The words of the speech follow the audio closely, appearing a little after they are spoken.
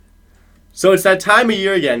So it's that time of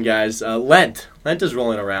year again, guys. Lent is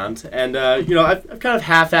rolling around, and I've kind of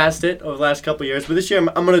half-assed it over the last couple of years, but this year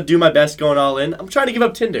I'm going to do my best going all in. I'm trying to give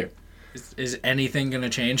up Tinder. Is anything going to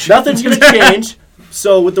change? Nothing's going to change.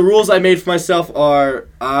 So with the rules I made for myself are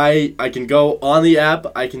I can go on the app,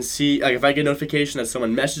 I can see, like, if I get a notification that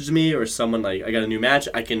someone messaged me or someone, like, I got a new match,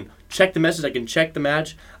 I can check the message, I can check the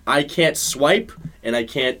match. I can't swipe, and I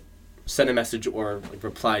can't send a message or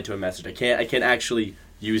reply to a message. I can't actually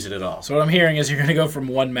use it at all. So what I'm hearing is you're going to go from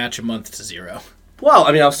one match a month to 0. Well,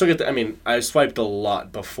 I mean, I'll still get I swiped a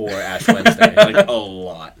lot before Ash Wednesday. Like, a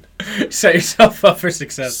lot. Set yourself up for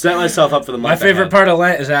success. Set myself up for the month. My favorite part of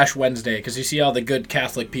Lent is Ash Wednesday, because you see all the good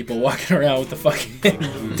Catholic people walking around with the fucking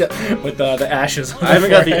with the ashes. I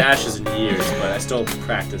haven't got the ashes in years, but I still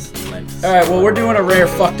practice Lent. All right, well, we're doing a rare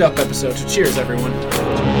fucked up episode, so cheers, everyone.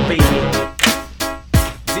 Baby.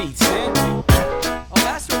 D10. Oh,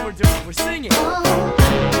 that's what we're doing. We're singing.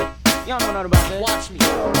 Y'all don't know about that. Watch me.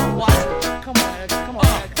 Come on, Ed.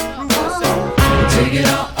 Prove yourself. Dig it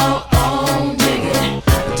on, dig it.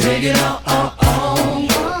 Dig it on,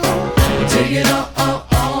 dig it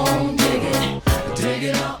on, dig it. Dig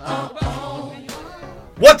it on.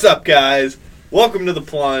 What's up, guys? Welcome to The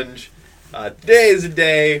Plunge. Today is a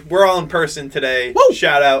day. We're all in person today. Woo!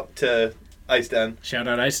 Shout out to Ice Den. Shout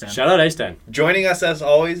out Ice Den. Shout out Ice Den. Joining us, as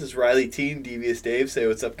always, is Riley T and Devious Dave. Say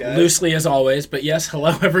what's up, guys. Loosely as always, but yes,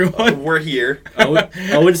 hello, everyone. We're here.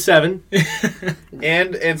 0-7.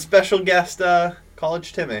 and special guest,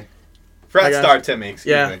 College Timmy. Frat Star Timmy,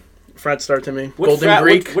 excuse me. Frat Star Timmy. What Golden frat,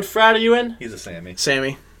 Greek. What frat are you in? He's a Sammy.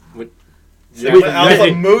 Sammy.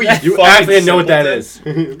 Alpha Mu, You actually know what that is. I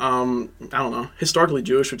don't know. Historically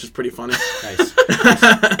Jewish, which is pretty funny. Nice.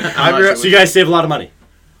 I'm not So sure. you guys save a lot of money.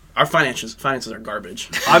 Our finances are garbage.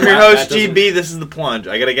 I'm your That host, doesn't- GB. This is The Plunge.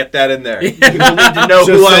 I gotta get that in there. People need to know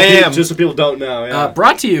who I am. Just so people don't know. Yeah.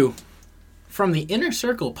 Brought to you from the Inner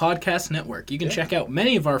Circle Podcast Network. You can check out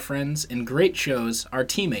many of our friends and great shows, our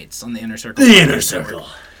teammates on the Inner Circle. Network.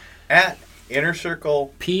 At Inner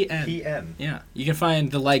Circle PN. PN. Yeah. You can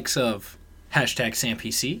find the likes of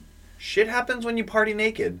 #SamPC, Shit happens when you party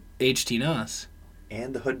naked. HT Nas.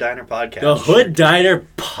 And the Hood Diner Podcast. The Hood Diner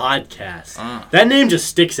Podcast. Ah. That name just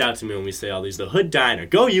sticks out to me when we say all these. The Hood Diner.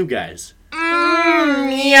 Go you guys.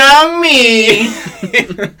 Yummy!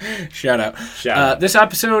 Shout out. Shout out. This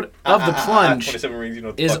episode of The Plunge 27 rings, you know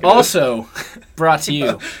what the is fuck it also brought to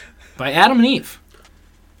you by Adam and Eve.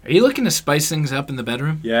 Are you looking to spice things up in the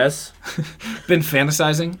bedroom? Yes. Been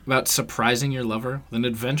fantasizing about surprising your lover with an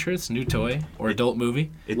adventurous new toy or adult movie?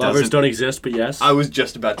 It Lovers doesn't- don't exist, but yes. I was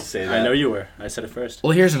just about to say that. I know you were. I said it first.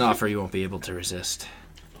 Well, here's an offer you won't be able to resist.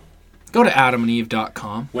 Go to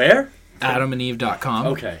adamandeve.com. Where? adamandeve.com.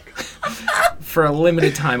 Okay. For a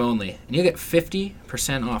limited time only. And you'll get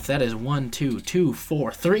 50% off. That is 1, 2, 2,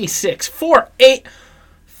 4, 3, 6, 4, 8,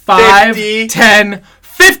 5, 50. 10,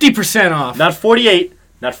 50% off. Not 48.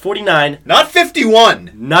 Not 49. Not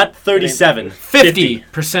 51. Not 37.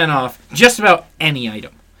 50% off just about any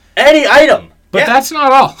item. Any item. But Yeah. that's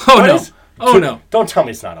not all. Oh, What no. is- Oh, no. Don't tell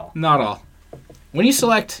me it's not all. Not all. When you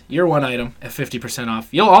select your one item at 50% off,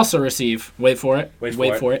 you'll also receive, wait for it, Wait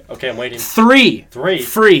for it, Okay, I'm waiting. 3 Three.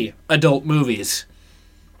 free adult movies.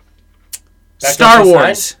 Back Star to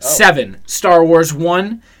Wars 9? Oh. 7, Star Wars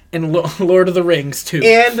 1, and Lord of the Rings 2.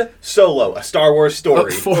 And Solo, a Star Wars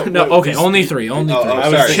story. Only 3. Only 3. oh, I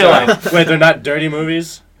was sorry. Chill out. Wait, they're not dirty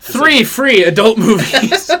movies? 3 free adult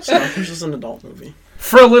movies Star Wars is an adult movie.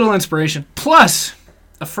 for a little inspiration, plus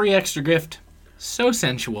a free extra gift. So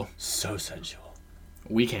sensual. So sensual.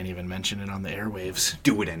 We can't even mention it on the airwaves.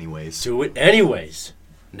 Do it anyways. Do it anyways.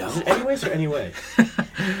 No. Is it anyways or anyway?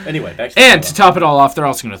 Anyway, back to the And show. to top it all off, they're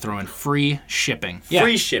also going to throw in free shipping.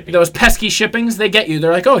 Free shipping. Those pesky shippings, they get you.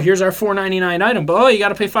 They're like, oh, here's our $4.99 item, but you got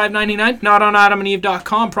to pay $5.99. Not on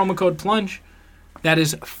AdamandEve.com. Promo code PLUNGE. That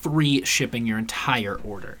is free shipping your entire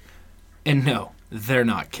order. And no, they're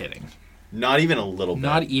not kidding. Not even a little bit.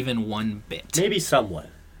 Not even one bit. Maybe somewhat.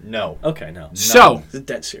 No. Okay, no. So, It's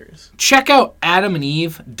dead serious. check out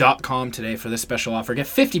adamandeve.com today for this special offer. Get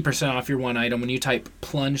 50% off your one item when you type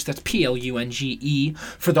PLUNGE. That's PLUNGE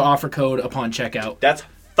for the offer code upon checkout. That's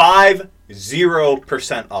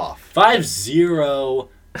 50% off. 50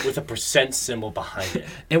 with a percent symbol behind it.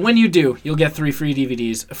 And when you do, you'll get 3 free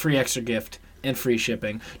DVDs, a free extra gift, and free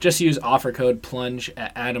shipping. Just use offer code PLUNGE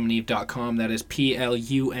at adamandeve.com. That is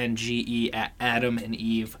PLUNGE at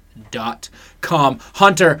adamandeve.com.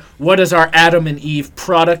 Hunter, what is our Adam and Eve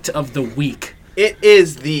product of the week? It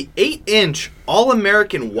is the 8-inch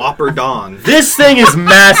All-American Whopper Dong This thing is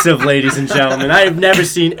massive, ladies and gentlemen. I have never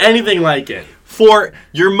seen anything like it. for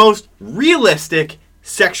your most realistic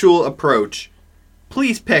sexual approach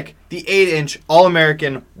please pick the 8-inch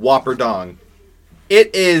All-American Whopper Dong.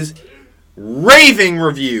 It is raving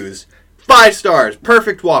reviews. 5 stars.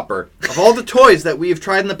 Perfect Whopper. Of all the toys that we have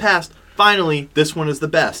tried in the past, finally, this one is the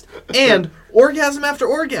best. And orgasm after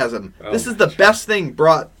orgasm. This is the best thing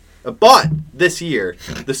bought this year.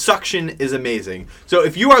 The suction is amazing. So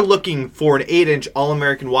if you are looking for an 8-inch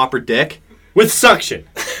All-American Whopper dick, With suction.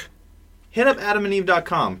 hit up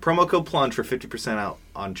adamandeve.com. Promo code plunge for 50% out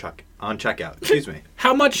on checkout. Excuse me.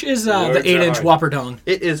 How much is the Words are 8-inch hard. Whopper Dong?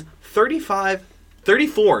 It is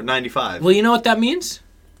 $34.95. Well, you know what that means?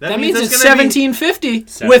 That means that's it's gonna be-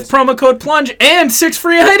 $17.50 with promo code plunge and 6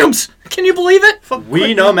 free items. Can you believe it?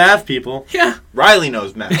 We know math, people. Yeah. Riley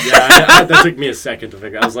knows math. Yeah, that took me a second to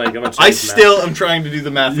figure. I was like, I'm gonna check I this math. still am trying to do the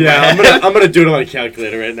math. in Yeah, my I'm head. gonna do it on a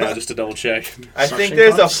calculator right now just to double check. I think Suction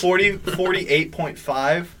there's a cups?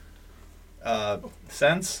 48.5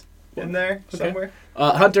 cents in there somewhere.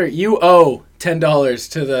 Hunter, you owe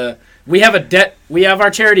 $10 to the... We have a debt. We have our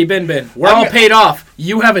charity bin. We're all paid off.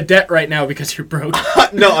 You have a debt right now because you're broke.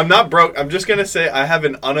 No, I'm not broke. I'm just gonna say I have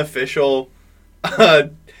an unofficial. I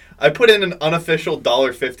put in an unofficial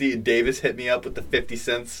 $1.50, and Davis hit me up with the 50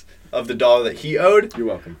 cents of the dollar that he owed. You're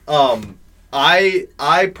welcome.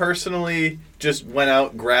 I personally just went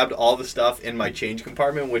out, grabbed all the stuff in my change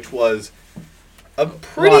compartment, which was a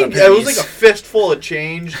pretty. Lot of It was pennies. like a fistful of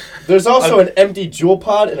change. There's also an empty jewel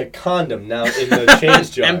pod and a condom now in the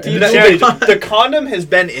change jar. Empty In the jewel charity The, jar. the condom has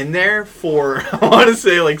been in there for I want to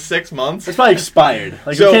say like 6 months. It's probably expired.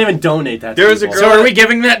 Like So, we can't even donate that. To there was a people. girl- So are we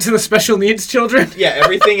giving that to the special needs children? Yeah,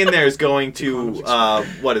 everything in there is going to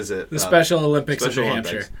what is it? The Special Olympics Special of New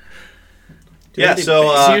Olympics. Hampshire. Yeah,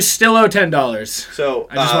 so So you still owe $10. so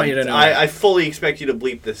I just want you to know that. I fully expect you to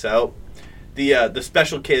bleep this out. The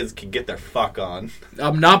special kids can get their fuck on.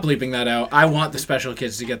 I'm not bleeping that out. I want the special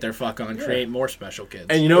kids to get their fuck on. Create more special kids.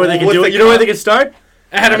 And you know where they can With do the it? You know where con- they can start?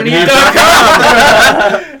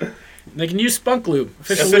 AdamandEve.com. They can use Spunk Lube.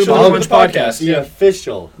 Official Lube Official of the Lube Lunch podcast. Podcast. The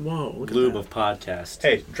official Whoa, look at lube that. of podcast.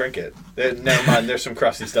 Hey, drink it. Never mind. There's some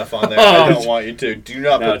crusty stuff on there. Oh. I don't want you to. Do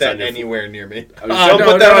not No, put it's that on your- anywhere near me. I was- Don't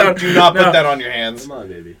no, put that no, on. Do not no. put that on your hands. Come on,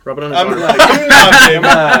 baby. Rub it on his I'm arm. like, do not, baby. Come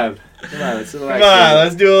on. Come on, let's, Come on,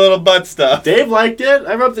 let's do a little butt stuff. Dave liked it.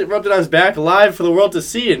 I rubbed it on his back live for the world to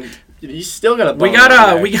see, and you still got a. We bone got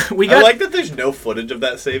on we there. got we I got. like that there's no footage of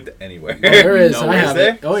that saved anywhere. There is. No, I is have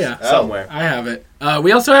there? it. Oh yeah. somewhere. I have it.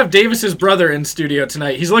 We also have Davis's brother in studio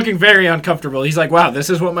tonight. He's looking very uncomfortable. He's like, "Wow, this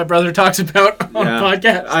is what my brother talks about on Yeah. a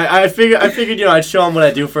podcast." I figured I'd show him what I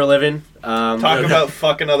do for a living. Talk about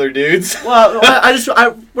fucking other dudes. Well,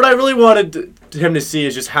 what I really wanted him to see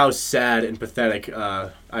is just how sad and pathetic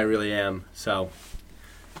I really am. So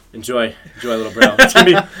enjoy, little bro. It's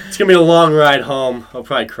gonna be a long ride home. I'll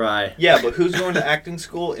probably cry. Yeah, but who's going to acting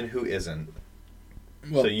school and who isn't?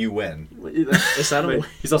 Well- So you win. Is that a...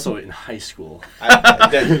 He's also in high school.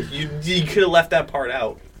 You could have left that part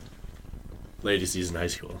out. Ladies, he's in high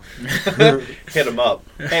school. Hit him up.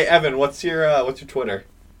 Hey Evan, what's your Twitter?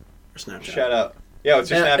 Snapchat. Shout out. Yeah, what's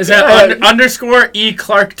your Snapchat? Is that underscore E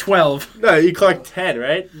Clark 12? No, you Clark 10,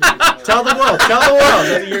 right? Tell the world. Tell the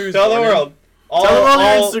world. Tell the world. Tell the world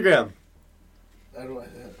your Instagram. I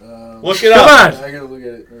don't. Look it Come up. on. I gotta look at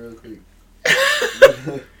it real quick.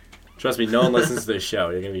 Trust me, no one listens to this show.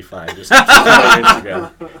 You're gonna be fine. Just follow your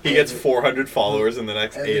Instagram. He gets 400 followers in the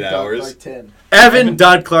next 8 hours. Like 10.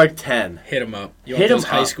 Evan.Clark10. Hit him up. You Hit want those him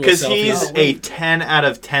high up. school Because selfies? he's a 10 out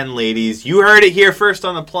of 10, ladies. You heard it here first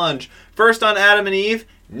on the plunge. First on Adam and Eve.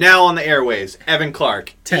 Now on the airways. Evan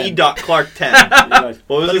Clark. 10. E.Clark10.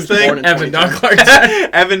 What was his born thing? in Evan 2010. Clark.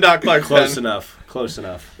 Evan.Clark10. Close enough. Close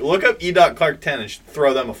enough. Look up E.Clark10 and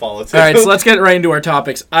throw them a follow too. All right, so let's get right into our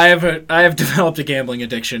topics. I have developed a gambling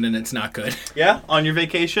addiction, and it's not good. Yeah, on your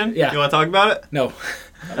vacation? Yeah. You want to talk about it? No.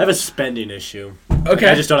 I have a spending issue. Okay.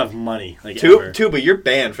 I just don't have money. Like ever. Tuba, you're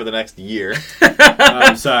banned for the next year.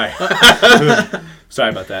 I'm sorry. Sorry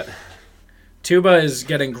about that. Tuba is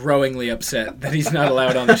getting growingly upset that he's not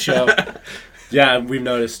allowed on the show. Yeah, we've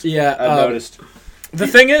noticed. Yeah, I've noticed. The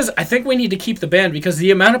thing is, I think we need to keep the band because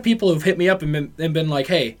the amount of people who've hit me up and been like,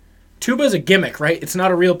 "Hey, Tuba's a gimmick, right? It's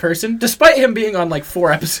not a real person," despite him being on like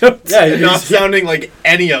 4 episodes. Yeah, You're not sounding like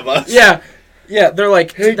any of us. yeah, they're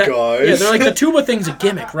like, Hey, that- guys. Yeah, they're like the Tuba thing's a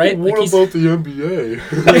gimmick, right? Like, he's- the NBA?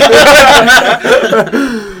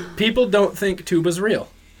 people don't think Tuba's real,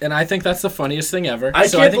 and I think that's the funniest thing ever. I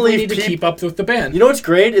so can't I think we believe need to keep up with the band. You know what's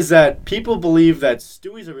great is that people believe that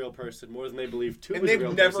Stewie's a real person more than they believe Tuba's And a they've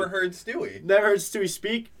real never person. heard Stewie. Never heard Stewie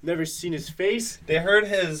speak. Never seen his face. They heard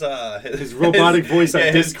his robotic voice on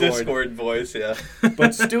yeah, his Discord. Discord voice, yeah.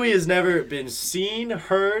 But Stewie has never been seen,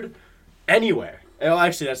 heard, anywhere. Oh,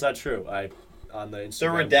 actually, that's not true. I on the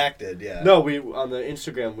Instagram. They're redacted, yeah. No, we on the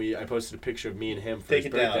Instagram I posted a picture of me and him for Take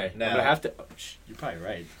his it down birthday. now. I'm gonna have to. Oh, you're probably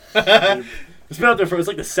right. It's been out there for it's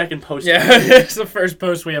like the second post. Yeah, it's the first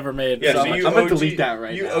post we ever made. Yeah, So so I'm you gonna OG, delete that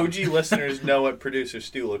right you now. OG listeners know what producer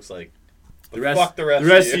Stu looks like. The rest, Fuck the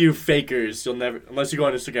rest of of you fakers, you'll never unless you go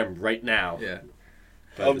on Instagram right now. Yeah.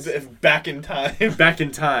 But Oh, it's back in time. back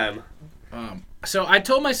in time. So I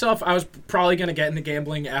told myself I was probably going to get into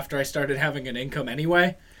gambling after I started having an income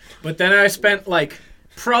anyway. But then I spent like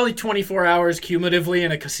probably 24 hours cumulatively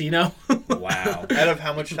in a casino. Wow. Out of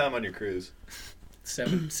how much time on your cruise?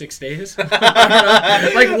 6 days. Like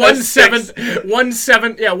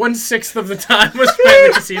 1/6 of the time was spent in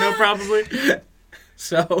the casino probably.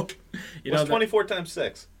 So, you What's know, 24 times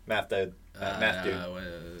 6? Math dude. Math dude.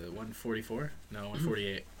 144? No,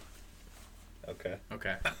 148. Okay.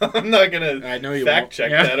 Okay. I'm not gonna I know you fact won't.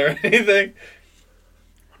 check Yeah. that or anything.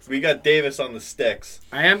 We got Davis on the sticks.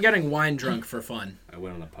 I am getting wine drunk for fun. I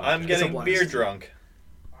went on a podcast. I'm getting blast. beer drunk.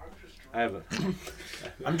 I have a.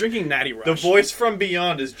 I'm drinking Natty Rush. The voice from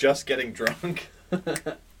beyond is just getting drunk.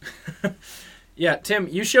 Yeah, Tim,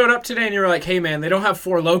 you showed up today and you were like, "Hey, man, they don't have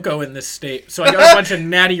Four Loko in this state, so I got a bunch of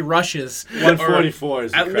Natty Rushes." 144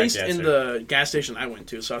 is the At correct least in answer. the gas station I went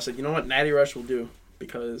to. So I said, you know what, Natty Rush will do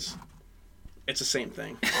because it's the same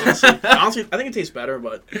thing. Honestly, I think it tastes better,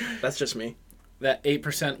 but that's just me. That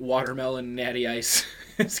 8% watermelon Natty Ice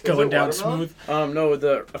is going it down watermelon? smooth. No,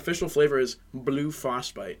 the official flavor is Blue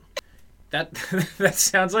Frostbite. That that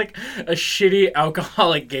sounds like a shitty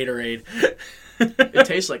alcoholic Gatorade. It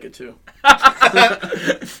tastes like it too.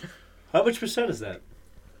 How much percent is that?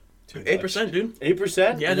 8%, dude.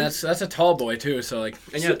 8%? Yeah, And dude. that's a tall boy too. So like,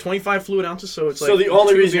 And yeah, 25 fluid ounces, so it's like. So the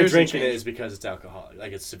only 2 reason you're beers and drinking it change. is because it's alcoholic.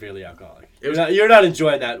 Like it's severely alcoholic. It was- You're not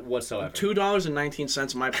enjoying that whatsoever.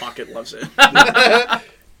 $2.19. My pocket loves it.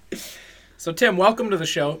 so Tim, welcome to the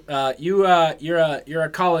show. You're a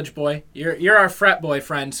college boy. You're our frat boy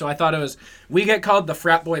friend. So I thought we get called the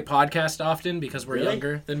frat boy podcast often because we're Really?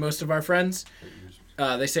 younger than most of our friends.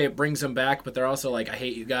 They say it brings them back, but they're also like, I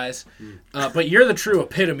hate you guys. But you're the true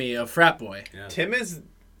epitome of frat boy. Tim is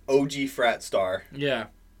OG frat star. Yeah.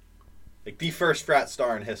 Like the first frat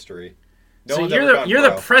star in history. No So one's you're ever the gone you're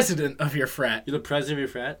pro. the president of your frat. You're the president of your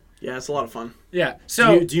frat? Yeah, it's a lot of fun. Yeah.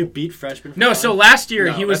 So Do you beat freshmen? for no. fun? So last year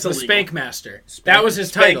No, he was the that's illegal. Spank Master. That was his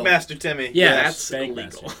Spank title. Master Timmy. Yeah, That's Spank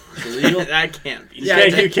illegal. Master. It's illegal? That can't be. Yeah,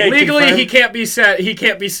 You can't legally confirm? he can't be said. He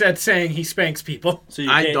can't be said saying he spanks people. So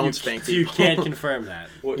I can't- don't you- spank so you people. can't confirm that.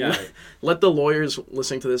 Got it. Let the lawyers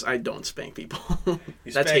listening to this. I don't spank people. That's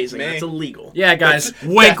spank hazing. me. That's illegal. Yeah, guys. That's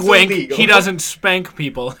wink, wink. illegal. He doesn't spank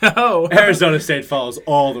people. Oh. Arizona State follows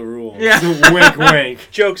all the rules. Yeah. Wink, wink.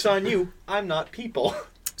 Joke's on you. I'm not people.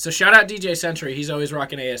 So shout out DJ Century. He's always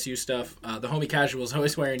rocking ASU stuff. The homie casual is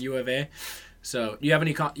always wearing U of A. So you have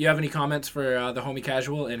any comments for the homie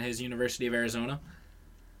casual and his University of Arizona?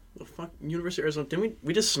 The fuck, University of Arizona. Didn't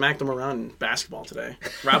we just smacked them around in basketball today?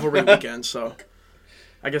 Rivalry weekend. So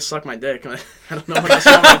I guess suck my dick. I don't know what else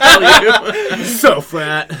I want to tell you. So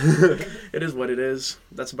frat. It is what it is.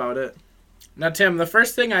 That's about it. Now, Tim, the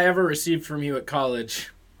first thing I ever received from you at college.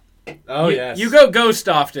 Oh, you, yes. You go ghost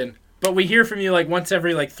often, but we hear from you like once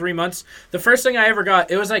every like 3 months. The first thing I ever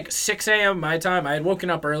got, it was like 6 a.m. my time. I had woken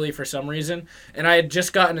up early for some reason, and I had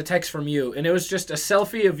just gotten a text from you, and it was just a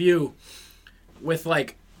selfie of you with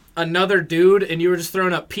like another dude, and you were just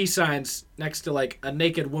throwing up peace signs next to like a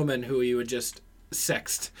naked woman who you had just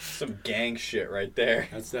sexed. Some gang shit right there.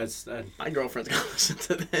 That's My girlfriend's gonna listen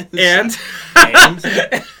to this. And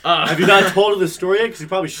have you not told her the story yet? Because you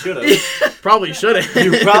probably should have. Probably shouldn't.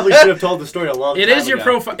 You probably should have told the story a long time it is your ago.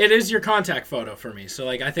 profile. It is your contact photo for me. So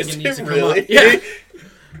like I think Is it needs it to really? come up. Yeah.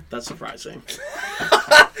 That's surprising.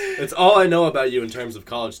 That's all I know about you in terms of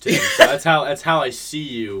college teams. So that's how I see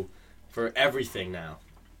you for everything now.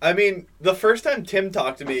 I mean, the first time Tim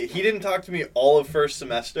talked to me, he didn't talk to me all of first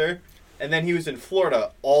semester, and then he was in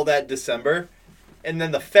Florida all that December. And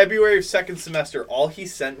then the February of second semester, all he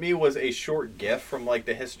sent me was a short GIF from like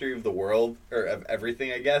the history of the world, or of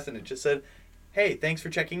everything, I guess, and it just said, "Hey, thanks for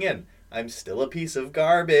checking in. I'm still a piece of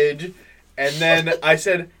garbage." And then I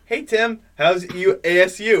said, "Hey Tim, how's you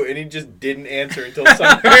ASU?" And he just didn't answer until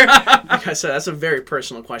summer. Like I said, that's a very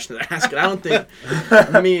personal question to ask. And I don't think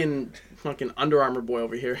me and fucking Under Armour boy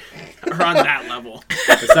over here are on that level.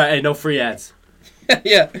 It's not, hey, no free ads.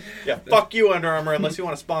 Yeah. Yeah, fuck you, Under Armour, unless you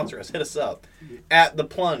want to sponsor us. Hit us up at The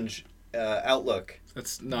Plunge Outlook.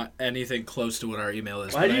 That's not anything close to what our email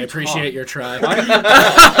is, Why but do I you appreciate talk? your try. Why do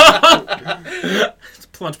It's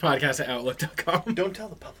plungepodcast@outlook.com. Don't tell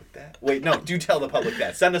the public that. Wait, no, do tell the public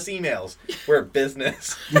that. Send us emails. We're a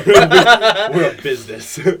business. We're a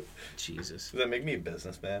business. Jesus. Does that make me a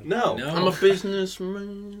businessman? No. No. I'm a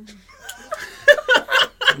businessman.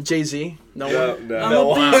 Jay-Z. No one. No. I'm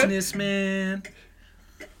No. a businessman.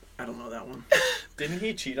 I don't know that one. Didn't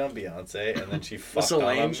he cheat on Beyonce and then she What's fucked the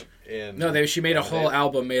on him? range? In No, she made a whole Lemonade?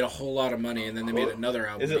 album, made a whole lot of money, and then they made another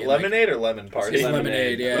album. Is it being like- Lemonade or Lemon Party? It's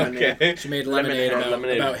Lemonade, yeah. Okay. She made Lemonade,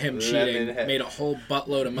 Lemonade. about him cheating. Lemonade. Made a whole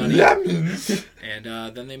buttload of money. Lemons. And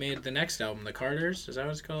then they made the next album, The Carters. Is that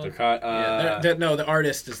what it's called? The No, the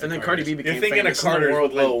artist is the And then Cardi Carters. B became You're thinking of famous in the Carter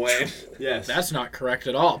world with Lil Wayne. Yes. That's not correct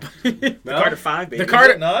at all. The Carter 5, baby. The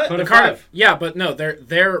Carter, not? the Carter Carter, 5. yeah, but no,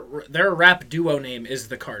 their rap duo name is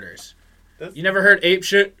the Carters. That's- You never heard Ape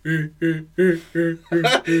Shit? Is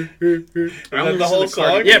that the whole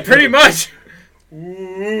song? Yeah, pretty much.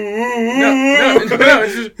 No,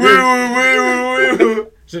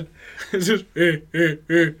 it's just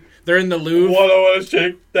they're in the Louvre. wanna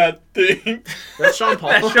shake that thing. That's Sean Paul.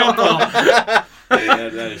 That's Sean Paul. Yeah,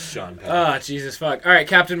 that is Sean Penn. Ah, Jesus fuck. All right,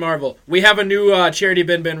 Captain Marvel. We have a new charity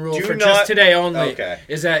bin rule Do for not- just today only. Okay.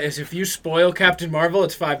 Is if you spoil Captain Marvel,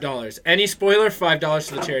 it's $5. Any spoiler, $5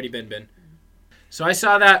 to the charity bin. So I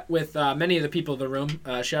saw that with many of the people in the room.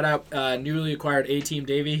 Shout out newly acquired A-Team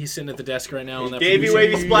Davey. He's sitting at the desk right now. On that Davey producer-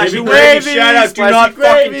 Wavy Splashy Davey Gravy. Wavy, Shout out. Do Splashy not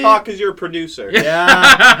fucking Gravy. talk as your producer.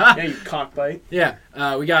 Yeah. Yeah, you cockbite. Yeah,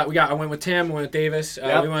 we got. I went with Tim. We went with Davis.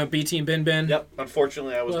 Yep. We went with B-Team Bin. Yep.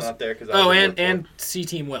 Unfortunately, I was Plus- not there because I Oh, was at and work.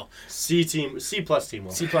 C-Team Will. C plus team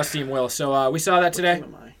will. C+ Team Will. So we saw that today. Who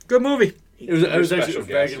am I? Good movie. It was actually a Special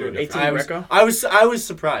very guest, good movie. A-Team I was, Greco? I was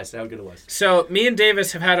surprised how good it was. So me and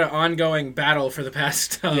Davis have had an ongoing battle for the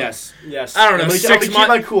past. Yes. I don't know, I'm gonna, 6 I'm gonna keep months-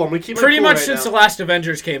 my cool. I'm gonna keep my Pretty cool much right since now. the last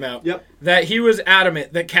Avengers came out. Yep. That he was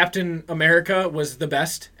adamant that Captain America was the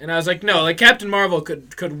best, and I was like, no, like Captain Marvel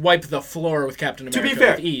could wipe the floor with Captain America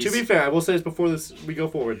with ease. To be fair, I will say this before we go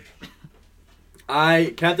forward.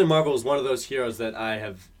 Captain Marvel is one of those heroes that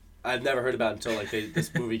I've never heard about until like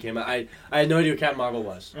this movie came out. I had no idea who Captain Marvel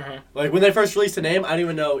was. Uh-huh. Like when they first released the name, I didn't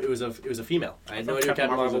even know it was a female. I had no idea who Captain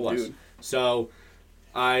Captain Marvel Marvel's a was. dude. So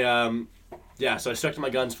so I stuck to my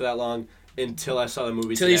guns for that long until I saw the movie.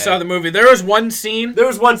 Until you today. saw the movie. There was one scene. There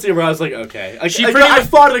was one scene where I was like, okay. I pretty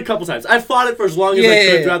fought it a couple times. I fought it for as long as I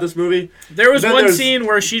Yeah. could throughout this movie. There was Then one there's- scene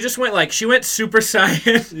where she just went Super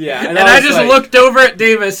Saiyan. Yeah, And I was just like- looked over at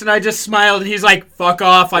Davis and I just smiled and he's like, fuck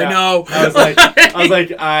off, I Yeah. know. I was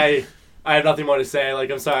like, I have nothing more to say.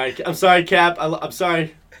 Like, I'm sorry, Cap. I'm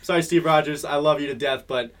sorry, Steve Rogers. I love you to death,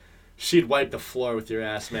 but she'd wipe the floor with your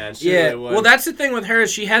ass, man. She Yeah, really would. well, that's the thing with her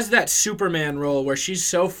is she has that Superman role where she's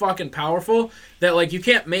so fucking powerful that like you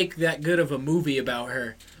can't make that good of a movie about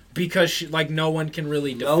her because she, like no one can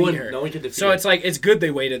really defeat her. No one can defeat So her. it's like it's good they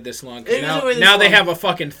waited this long. 'Cause It is now they waited now this they long. have a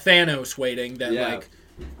fucking Thanos waiting that Yeah. like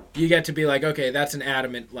you get to be like, okay, that's an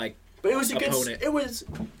adamant like But it was a good. opponent. It was.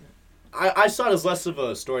 I saw it as less of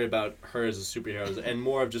a story about her as a superhero and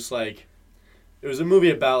more of just like, it was a movie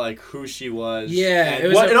about like who she was. Yeah, and it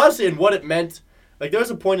was and honestly, and what it meant. Like there was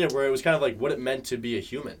a point in it where it was kind of like what it meant to be a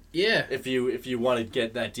human. yeah. If you want to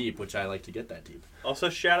get that deep, which I like to get that deep. Also,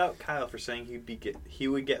 shout out Kyle for saying he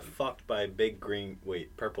would get fucked by a big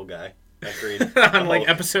purple guy. Not green. On like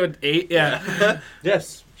episode 8, yeah.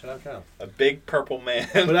 Yes. Shout out Kyle. a big purple man.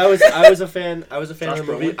 But I was a fan. I was a fan Josh of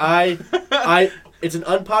the movie. Brolin. It's an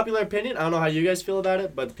unpopular opinion. I don't know how you guys feel about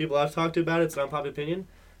it, but the people I've talked to about it, it's an unpopular opinion.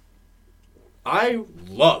 I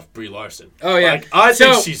love Brie Larson. Oh, yeah. Like, I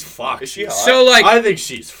So- think she's foxy. Is she hot? So like I think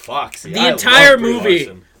she's foxy. the I entire love Brie movie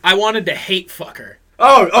Larson. I wanted to hate fuck her.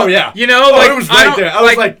 Oh yeah. You know, Oh, like it was I right don't- there. I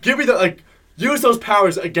was like, give me the use those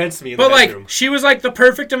powers against me in But the bedroom. like she was like the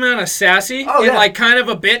perfect amount of sassy Oh, and yeah. like kind of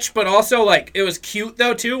a bitch, but also like it was cute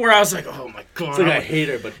though too. Where I was like, oh my god, It's like I hate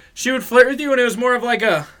her, but she would flirt with you, and it was more of like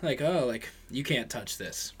you can't touch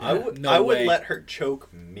this. I would No way. let her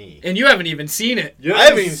choke me. And you haven't even seen it. I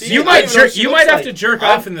haven't even seen You it. I might don't even know what she you looks might have like. to jerk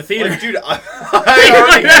off in the theater. Like, dude, I You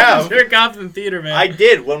already might have. to jerk off in the theater, man. I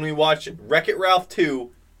did when we watched Wreck-It Ralph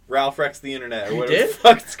 2, Ralph Wrecks the Internet, or whatever did? the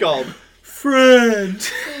fuck it's called. Friend.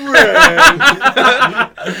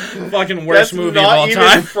 Fucking worst That's movie of not all even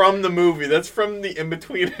time. from the movie. That's from the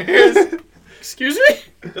In-Betweeners. Excuse me?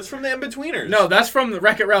 That's from the In-Betweeners. No, that's from the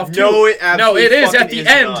Wreck-It Ralph 2. No, it No, absolutely it is at fucking the is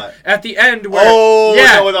end. not. At the end where Oh,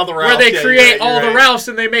 yeah, no, with all the where Ralphs. they Yeah, create you're all the right. Ralphs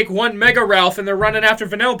and they make one Mega Ralph and they're running after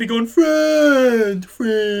Vanellope going friend.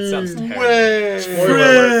 sounds terrible. Spoiler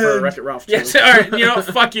alert for Wreck-It Ralph 2. Yes, all right. You know,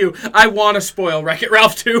 fuck you. I want to spoil Wreck-It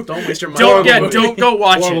Ralph 2. Don't waste your money. Don't Horrible movie. don't go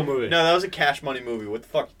watch Horrible it. movie. No, that was a Cash Money movie. What the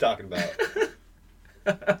fuck are you talking about?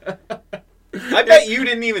 I bet you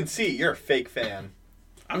didn't even see it. You're a fake fan.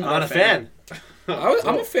 I'm Not a fan.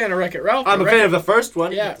 I'm a fan of Wreck-It Ralph. I'm a fan of the first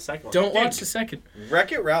one. Yeah. not the second one. Don't watch the second.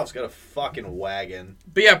 Wreck-It Ralph's got a fucking wagon.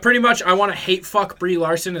 But yeah, pretty much I want to hate fuck Brie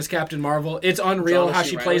Larson as Captain Marvel. It's unreal John how C.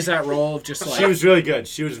 she Reilly. plays that role of just like... She was really good.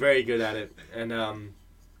 She was very good at it, and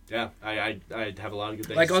yeah, I have a lot of good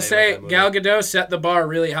things. Like to I'll say say, about that movie. Gal Gadot set the bar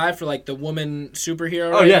really high for like the woman superhero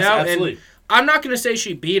Oh right yes, now. absolutely. And I'm not gonna say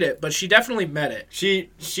she beat it, but she definitely met it. She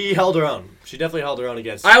held her own. She definitely held her own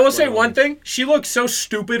against. I will say Wonder one Woman. thing: she looks so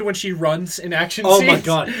stupid when she runs in action Oh scenes. my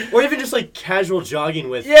god! Or even just like casual jogging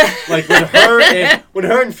with, Yeah. like when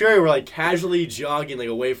her and Fury were like casually jogging like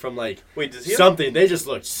away from like Wait, does he have, something, they just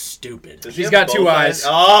looked stupid. does he He's have got two both eyes.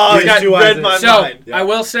 Oh, He's got you two read eyes. my So mind. Yeah. I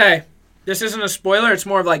will say, this isn't a spoiler. It's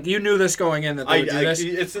more of like you knew this going in that they would do this.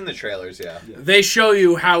 It's in the trailers, yeah. They show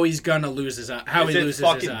you how he's gonna lose his eye. How Is he it loses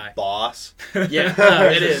fucking his eye. Boss? Yeah,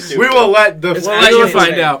 it is. We will let the It's We'll let you actually find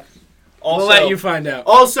insane. out. Also, We'll let you find out.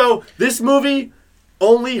 Also, this movie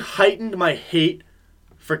only heightened my hate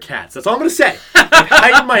for cats. That's all I'm gonna say. It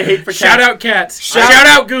heightened my hate for cats. Shout out cats. Shout- Shout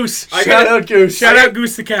out Goose. Shout out Goose. Shout out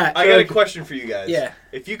Goose the cat. I got a question for you guys. Yeah.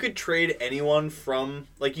 If you could trade anyone from,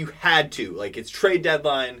 like, you had to, like, it's trade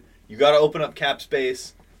deadline, you got to open up cap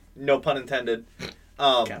space, no pun intended.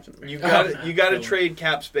 Captain You America. got you got to trade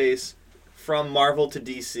cap space from Marvel to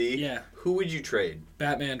DC. Yeah. Who would you trade?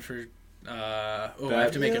 Batman for. I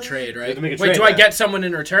have to make a trade, right? have to make a Wait, trade, do I yeah. get someone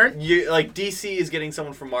in return? You like DC is getting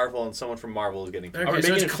someone from Marvel and someone from Marvel is getting. Okay, we so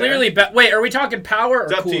making it's it clearly. Wait, are we talking power or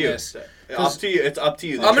It's up coolness? to you. Up to you. It's up to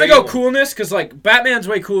you. The I'm gonna trade go one. coolness because like Batman's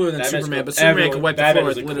way cooler than Batman's Superman, cool. but Superman Everyone- can wipe the Batman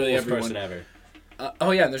floor is with the literally coolest everyone. person ever.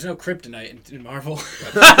 Oh yeah, and there's no kryptonite in Marvel. Look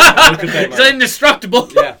at that, It's Mark. indestructible.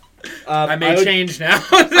 Yeah. I may would, change now.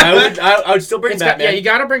 I would still bring It's got- Batman. yeah, you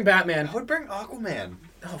gotta bring Batman. I would bring Aquaman.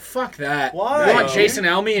 Oh fuck that. Why? You want No. Jason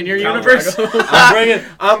Elmy in your No. universe?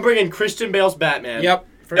 I'm bringing Christian Bale's Batman. Yep.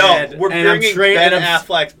 No, And- we're and I'm bringing straight- Ben and I'm-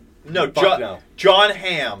 Affleck. No, Fuck no. John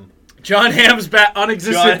Hamm. John Hamm's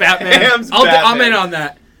unexistent John Batman. Hamm's I'm Batman. in on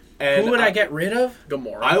that. And Who would I get rid of?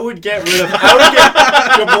 Gamora. I would get rid of.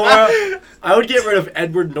 Gamora. I would get rid of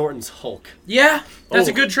Edward Norton's Hulk. Yeah, that's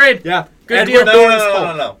a Oh. good trade. Yeah. Good Edward deal. No. Norton's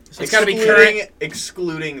Hulk. It's gotta be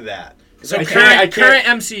Excluding that. So I current can't-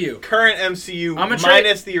 MCU. Current MCU I'ma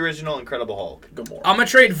minus the original Incredible Hulk. Gamora. I'm gonna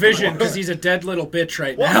trade Vision because he's a dead little bitch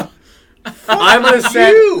right now. I'm gonna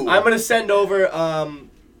send. you. I'm gonna send over.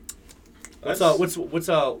 What's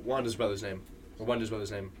That's- Wanda's brother's name? Or Wanda's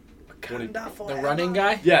brother's name? The running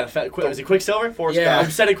guy. Yeah, is it Quicksilver? Forrest Yeah. I'm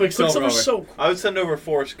Gump. sending Quicksilver over. Quicksilver's so cool. I would send over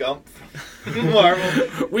Forrest Gump.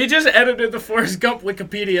 Marvel. We just edited the Forrest Gump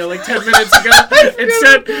Wikipedia like 10 minutes ago. It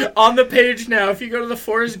said on the page now, if you go to the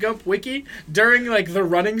Forrest Gump wiki, during like the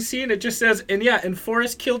running scene, it just says, and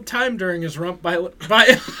Forrest killed time during his run by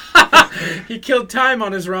he killed time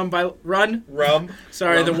on his run.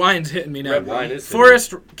 Sorry, the wine's hitting me now. Red wine is.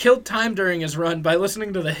 Forrest killed time during his run by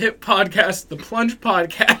listening to the hit podcast, the Plunge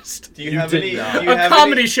Podcast, Do you, You have did any? not. Do you a have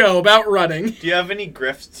comedy Any, show about running. do you have any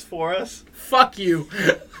grifts for us? Fuck you.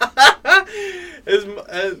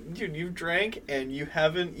 Dude, you drank and you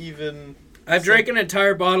haven't even. I've drank an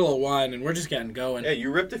entire bottle of wine and we're just getting going. Yeah,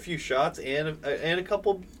 you ripped a few shots and a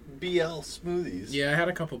couple BL smoothies. Yeah, I had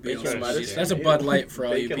a couple BL Bacon smoothies. lettuce. That's a Bud Light for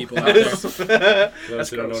all you Bacon people out there. lettuce. For those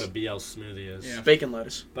who don't know gross. what a BL smoothie is. Yeah. Bacon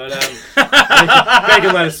lettuce. But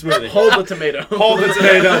bacon lettuce smoothie. Hold the tomato. Hold the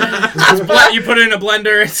tomato. You put it in a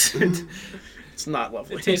blender. It's not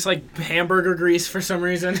lovely. It tastes like hamburger grease for some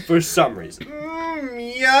reason. For some reason.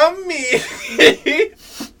 Yummy.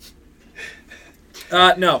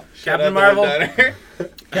 No. Shout Captain out to Marvel. the diner.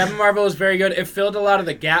 Captain Marvel is very good. It filled a lot of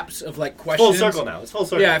the gaps of like questions. Full circle now. It's full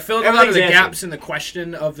circle. Yeah, it filled a lot of the Everything's gaps in the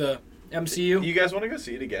question of the MCU. You guys want to go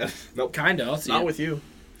see it again? Kinda. I'll see Not it. with you.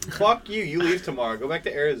 Fuck you. You leave tomorrow. Go back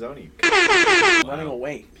to Arizona. You Running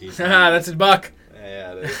away. That's a buck.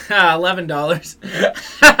 yeah, it is. $11.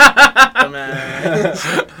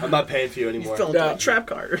 Dumbass. I'm not paying for you anymore. Fell into a trap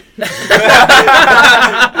card.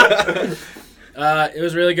 It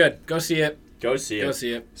was really good. Go see it. Go see it. Go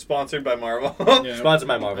see it. Sponsored by Marvel. Yeah. Sponsored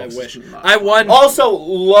by Marvel. I wish. I won. Also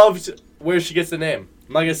loved where she gets the name.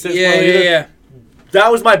 I'm not gonna say Yeah.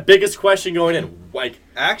 That was my biggest question going in. Like,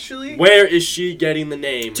 Actually, where is she getting the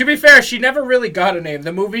name? To be fair, she never really got a name.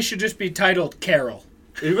 The movie should just be titled Carol.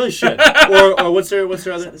 It really should. or what's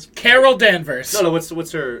her other? Carol Danvers. No, what's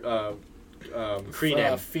her Cree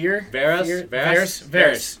name? Fear? Varys? Fear? Varys?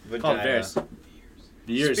 Varys. Call it vagina. Varys.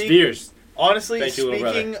 Veers. Speak- Veers. Honestly, Thank you, little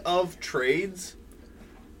speaking of trades,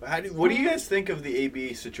 what do you guys think of the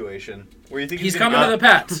AB situation? Where you think He's gonna coming to the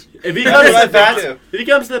Pats. If he That's comes to what the I bats, think, if he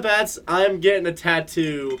comes to the bats, I'm getting a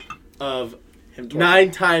tattoo of Him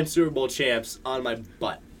 9-time Super Bowl champs on my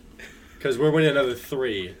butt. Because we're winning another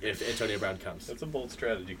 3 if Antonio Brown comes. That's a bold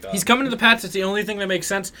strategy, Kyle. He's coming to the Pats. It's the only thing that makes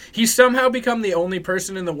sense. He's somehow become the only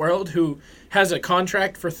person in the world who has a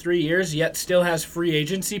contract for 3 years, yet still has free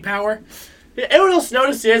agency power. Yeah, everyone else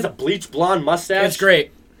noticed he has a bleach blonde mustache. It's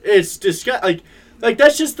great. It's disgusting. Like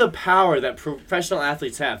that's just the power that professional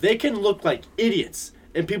athletes have. They can look like idiots,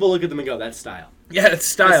 and people look at them and go, "That's style." Yeah, it's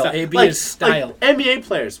style. That's AB like, is style. Like NBA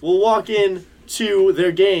players will walk in to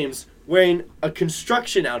their games wearing a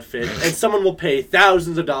construction outfit, and someone will pay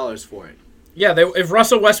thousands of dollars for it. Yeah, if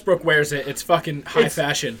Russell Westbrook wears it, it's fucking high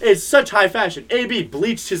fashion. It's such high fashion. AB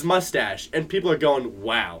bleached his mustache, and people are going,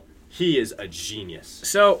 "Wow, he is a genius."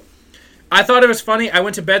 So, I thought it was funny. I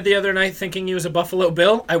went to bed the other night thinking he was a Buffalo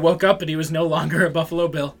Bill. I woke up and he was no longer a Buffalo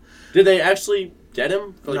Bill. Did they actually get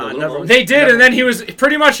him? For No, a little never. moment? They did, and then he was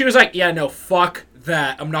like, "Yeah, no, fuck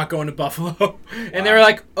that. I'm not going to Buffalo." And they were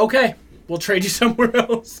like, "Okay, we'll trade you somewhere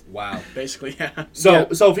else." Wow. Basically, yeah. So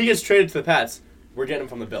if he gets traded to the Pats, we're getting him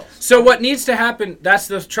from the Bills. So what needs to happen, that's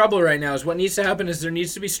the trouble right now, is what needs to happen is there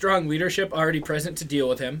needs to be strong leadership already present to deal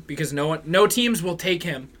with him, because no teams will take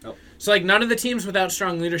him. Nope. So, like, none of the teams without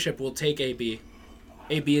strong leadership will take AB.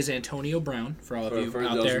 AB is Antonio Brown, for all of you For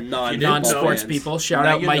out those there. fans. Non-sports people. Shout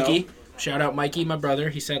Now out you Mikey. know. Shout out Mikey, my brother.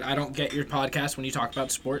 He said, I don't get your podcast when you talk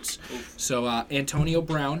about sports. So, Antonio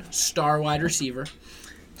Brown, star wide receiver.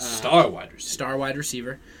 Star wide receiver. Star wide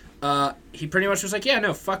receiver. He pretty much was like, yeah,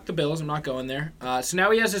 no, fuck the Bills. I'm not going there. So now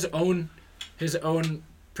he has his own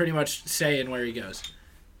pretty much say in where he goes.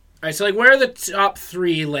 All right, so, like, where are the top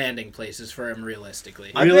 3 landing places for him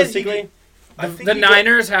realistically? Realistically, The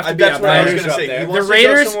Niners have to be That's up what I was there. going to say. there. He The wants to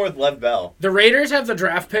Raiders- go somewhere with Lev Bell. The Raiders have the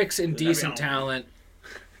draft picks and decent talent.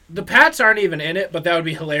 The Pats aren't even in it, but that would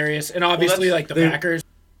be hilarious. And obviously, that's- like, the Packers.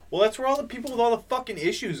 Well, that's where all the people with all the fucking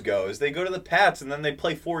issues go. Is they go to the Pats and then they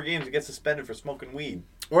play 4 games and get suspended for smoking weed.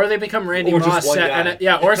 Or they become Randy Or just Moss. one guy.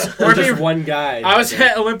 Or or be, just one guy. I was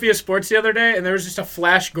at Olympia Sports the other day, and there was just a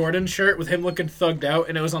Flash Gordon shirt with him looking thugged out,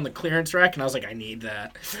 and it was on the clearance rack, and I was like, I need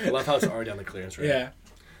that. I love how it's already on the clearance rate. Yeah.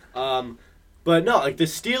 But no, like the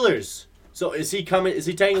Steelers. So is he coming? Is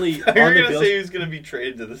he technically You're on the going to Bills? say he was going to be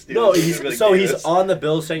traded to the Steelers. No, He's he's gonna be like, so "Hey, he's this- on the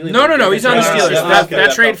Bills. Technically, No, he's on the Yeah, Steelers. yeah, That okay, that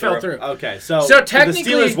that trade fell fell through. through. Okay, so So the technically-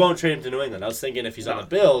 Steelers won't trade him to New England. I was thinking if he's on the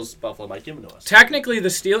Bills, Buffalo might give him to us. Technically, the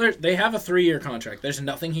Steelers, they have a 3-year contract. There's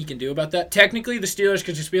nothing he can do about that. Technically, the Steelers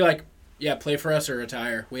could just be like, yeah, play for us or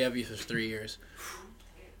retire. We have you for 3 years.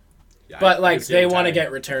 Yeah, But, I like, can see they him want to retiring.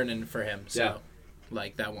 get returning for him. So, Yeah.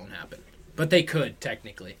 like, that won't happen. But they could,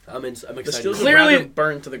 technically. I'm The excited. Steelers would Clearly- rather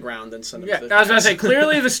burn to the ground than send them Yeah, to the I was going to Pats. say,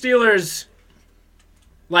 clearly the Steelers,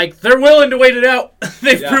 like, they're willing to wait it out.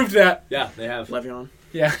 They've Yeah. proved that. Yeah, they have. Le'Veon.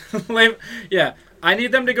 Yeah. Yeah. I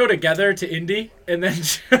need them to go together to Indy, and then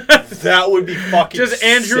That would be fucking just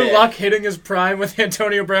Andrew sick. Luck hitting his prime with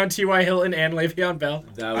Antonio Brown, T.Y. Hilton, and Le'Veon Bell.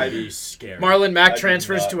 That would be scary. Marlon Mack I'd be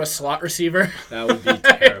transfers not- to a slot receiver. That would be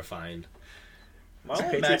terrifying. Marlon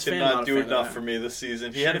Mack Patriots did fan, not not a do fan of enough that. for me this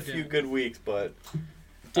season. He Sure had a few did. good weeks, but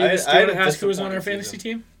David I Stewart had a asked who was on our disappointing fantasy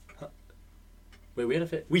season. team. Wait,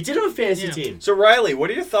 we did have a fantasy Yeah. team. So Riley, what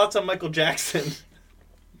are your thoughts on Michael Jackson?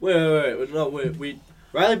 Wait. No, wait.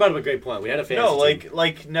 Riley brought up a great point. We had a fantasy No, team.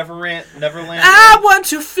 like Neverland. I want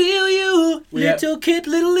to feel you, We had- little kid,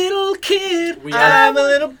 little kid. We had, I'm a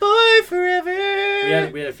little boy forever.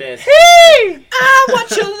 we had a fantasy Hey! I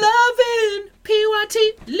want your loving,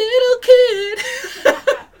 PYT, little kid.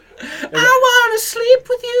 I want to sleep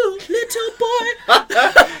with you, little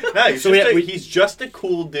boy. No, he's, So just we- he's just a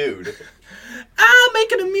cool dude. I'll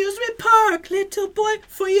make an amusement park, little boy,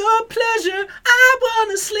 for your pleasure. I want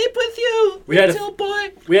to sleep with you, We had a- little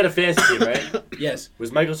boy. We had a fantasy team, right? Yes.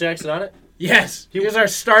 Was Michael Jackson on it? Yes. He was our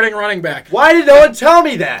starting running back. Why did no one tell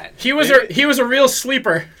me that? He was a real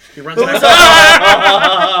sleeper. He runs back.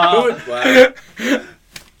 Wow.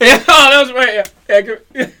 Yeah, oh, that was right. Yeah. Good.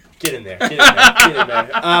 Get in there. Get in there.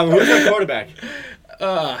 Who's our quarterback?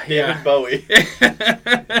 David Yeah. Bowie.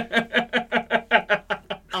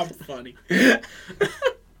 I'm funny.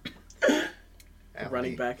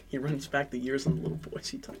 Running back. He runs back the years on the little boys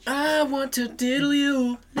he touched. I want to diddle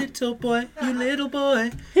you, little boy, you little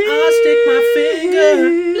boy. I'll stick my finger,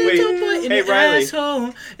 little boy, in hey, your Riley.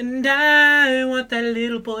 asshole, and I want that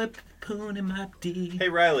little boy poon in my D. Hey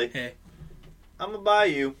Riley. Hey. I'm gonna buy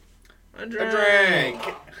you A a drink.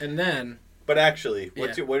 And then But actually,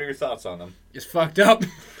 Yeah. what are your thoughts on him? it's fucked up.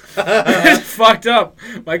 It's fucked up.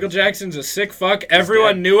 Michael Jackson's a sick fuck.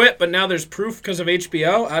 Everyone knew it, but now there's proof because of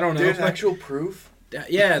HBO. I don't know. There's actual proof.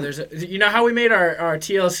 Yeah, you know how we made our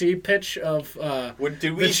TLC pitch of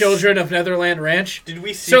Did we the children of Netherland Ranch? Did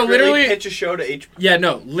we So secretly literally- pitch a show to HBO? Yeah,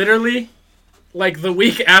 no, literally, like the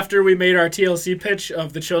week after we made our TLC pitch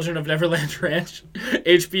of the Children of Neverland Ranch,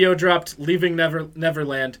 HBO dropped Leaving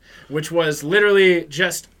Neverland, which was literally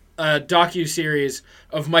just a docu-series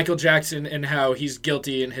of Michael Jackson and how he's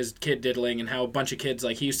guilty and his kid diddling and how a bunch of kids,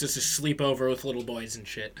 like, he used to just sleep over with little boys and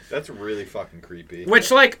shit. That's really fucking creepy.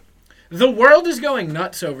 Which, like, the world is going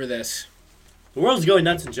nuts over this. The world's going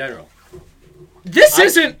nuts in general. This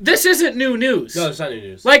isn't new news. No, it's not new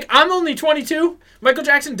news. Like, I'm only 22. Michael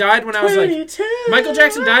Jackson died when I was, like... Michael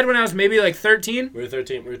Jackson died when I was maybe, like, 13. We were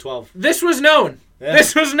 13. We were 12. This was known. Yeah.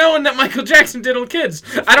 This was known that Michael Jackson diddled kids.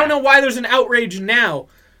 I don't know why there's an outrage now.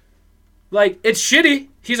 Like, it's shitty.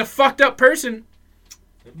 He's a fucked up person.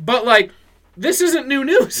 But, like, this isn't new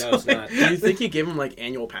news. No, it's not. Do you think he gave him like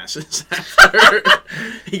annual passes after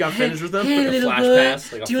he got finished with them? Hey, Like a little flash boy,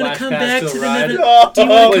 pass. Like a do you want flash to come pass back to to the the ride. Do you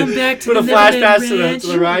want to come back to Put the a flash Neverland pass to Ranch?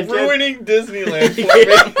 the ride, kid. Ruining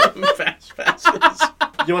Disneyland for me. Fast passes.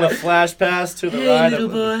 You want a flash pass to the Hey, ride? little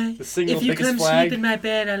of boy, the single if you biggest come flag? sleep in my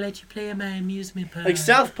bed, I'll let you play in my amusement park. Like,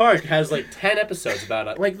 South Park has, like, 10 episodes about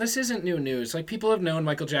it. Like, this isn't new news. Like, people have known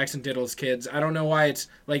Michael Jackson diddles kids. I don't know why it's,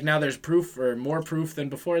 like, now there's proof or more proof than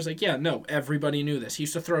before. It's like, yeah, no, everybody knew this. He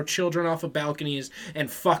used to throw children off of balconies and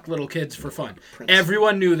fuck little kids for fun.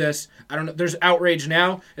 Everyone knew this. I don't know. There's outrage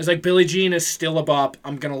now. It's like, Billie Jean is still a bop.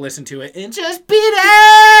 I'm gonna listen to it and just beat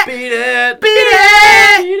it! Beat it! Beat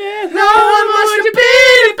it! Beat it! No one wants to beat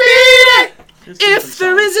it! Beat it! If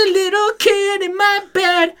there is a little kid in my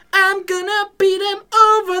bed, I'm gonna beat him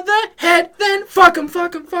over the head. Then fuck him,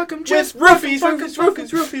 fuck him, fuck him. Just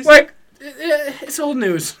roofies. like, it's old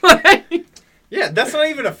news. Yeah, that's not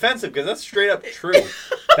even offensive because that's straight up true.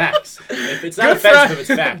 Facts. If it's not offensive, it's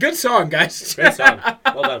facts. Good song, guys. Great song.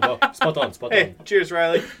 Well done. Well, spot on. Spot Hey, on. cheers,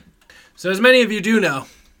 Riley. So as many of you do know,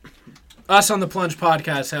 us on the Plunge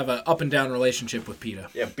podcast have an up and down relationship with PETA.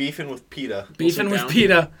 Yeah, beefing with PETA. Beefing with down.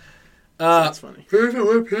 PETA. That's funny.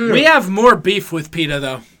 We have more beef with PETA,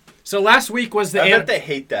 though. So last week was the... I bet they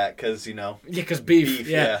hate that because, you know, Yeah, because beef. beef,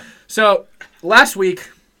 Yeah. yeah. So last week,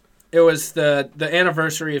 it was the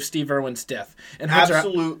anniversary of Steve Irwin's death. And Hunter,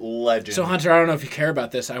 absolute legend. so Hunter, I don't know if you care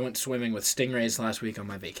about this. I went swimming with stingrays last week on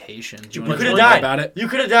my vacation. Do you want could to have tell me died. about it? You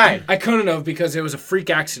could have died. I couldn't have because it was a freak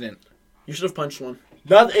accident. You should have punched one.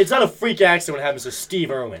 It's not a freak accident when it happens to Steve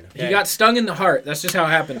Irwin. Okay? He got stung in the heart. That's just how it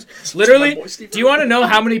happens. Literally, my boy Steve do you want to know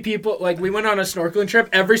how many people, like, we went on a snorkeling trip,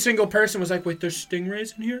 every single person was like, wait, there's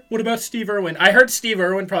stingrays in here? What about Steve Irwin? I heard Steve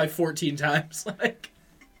Irwin probably 14 times. Like,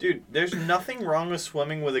 Dude, there's nothing wrong with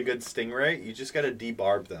swimming with a good stingray. You just gotta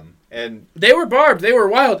debarb them. And they were barbed. They were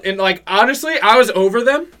wild. And, like, honestly, I was over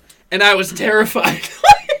them, and I was terrified.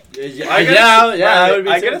 I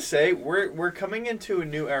I gotta say, we're coming into a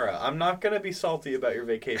new era. I'm not gonna be salty about your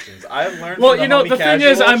vacations. I've learned. Well, from the you know, Homie the thing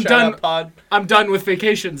Casual, is, I'm shout done- out Pod. I'm done with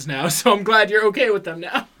vacations now, so I'm glad you're okay with them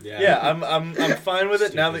now. Yeah, I'm fine with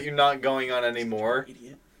it now that you're not going on anymore.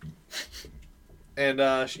 Idiot. And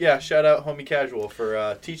yeah, shout out Homie Casual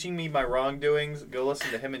for teaching me my wrongdoings. Go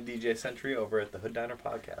listen to him and DJ Sentry over at the Hood Diner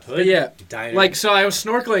podcast. But yeah, Diner. like, so I was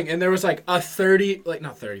snorkeling, and there was, like, a 30, like,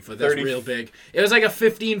 not 30 foot, that's 30 real big. It was, like, a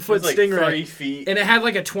 15-foot It's like stingray. 3 feet. And it had,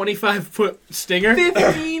 like, a 25-foot stinger.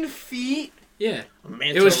 15 feet. Yeah.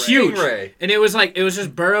 Manta It was ray. huge. Stingray. And it was, like, it was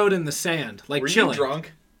just burrowed in the sand, like, Were chilling. you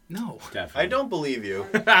drunk? No. Definitely. I don't believe you.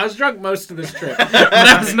 I was drunk most of this trip. But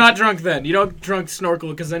I was not drunk then. You don't drunk snorkel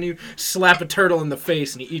because then you slap a turtle in the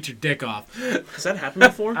face and you eat your dick off. Has that happened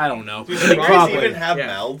before? I don't know. Do stingrays Probably. even have Yeah.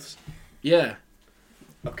 mouths? Yeah.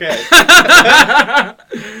 Okay.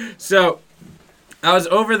 So, I was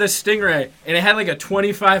over this stingray, and it had like a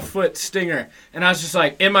 25-foot stinger. And I was just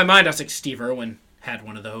like, in my mind, I was like, Steve Irwin had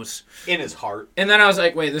one of those. In his heart. And then I was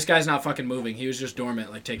like, wait, this guy's not fucking moving. He was just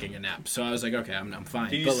dormant, like taking a nap. So I was like, okay, I'm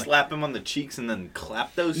fine. Did you But, like, slap him on the cheeks and then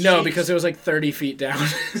clap those cheeks? no, because it was like 30 feet down.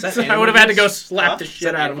 that So I animal would have had to go abuse? slap Huh? the Is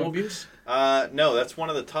shit that out of animal him. abuse? No, that's one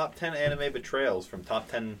of the top 10 anime betrayals from Top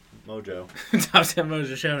 10 Mojo. Top 10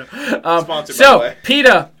 Mojo shout out. Sponsored, by the way.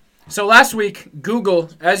 PETA. So last week,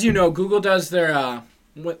 Google, as you know, Google does their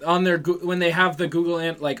on their when they have the Google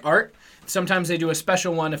like art. Sometimes they do a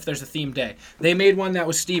special one if there's a theme day. They made one that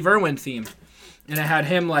was Steve Irwin themed, and it had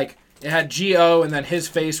him like. It had G-O, and then his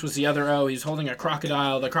face was the other O. He's holding a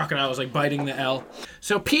crocodile. The crocodile was, like, biting the L.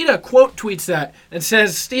 So PETA quote tweets that and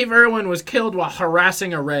says, Steve Irwin was killed while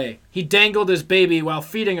harassing a ray. He dangled his baby while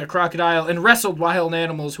feeding a crocodile and wrestled wild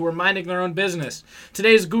animals who were minding their own business.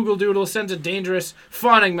 Today's Google Doodle sends a dangerous,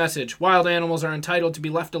 fawning message. Wild animals are entitled to be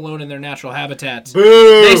left alone in their natural habitats.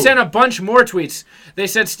 Boo! They sent a bunch more tweets. They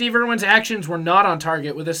said Steve Irwin's actions were not on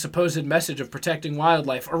target with his supposed message of protecting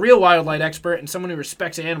wildlife. A real wildlife expert and someone who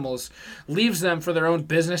respects animals leaves them for their own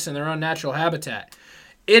business and their own natural habitat.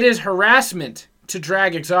 It is harassment to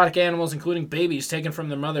drag exotic animals, including babies taken from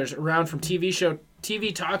their mothers, around from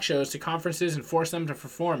TV talk shows to conferences and force them to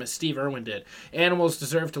perform as Steve Irwin did. Animals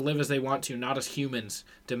deserve to live as they want to, not as humans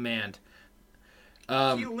demand.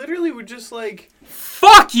 He literally would just like.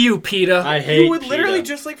 Fuck you, PETA. I hate You would literally PETA.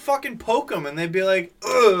 just like fucking poke them, and they'd be like,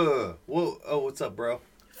 "Ugh, well, oh, what's up, bro?"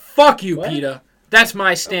 Fuck you, What? PETA. That's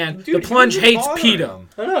my stand. Dude, the Plunge he was hates honoring PETA. them.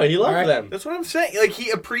 I know, he loved Alright. them. That's what I'm saying. Like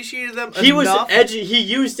he appreciated them. He was enough. He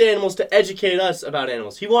used animals to educate us about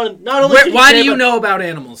animals. He wanted not only. did he Why care do you about- know about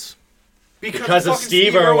animals? Because of fucking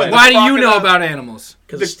Steve Irwin. Why do you know about animals?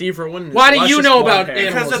 Because Steve Irwin. and Why do his you luscious know blonde about hair.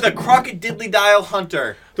 animals? Because of the crocodile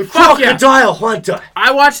hunter. The Fuck yeah. crocodile hunter.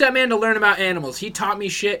 I watched that man to learn about animals. He taught me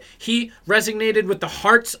shit. He resonated with the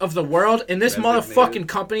hearts of the world. And this motherfucking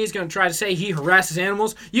company is going to try to say he harasses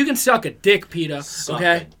animals. You can suck a dick, PETA. Suck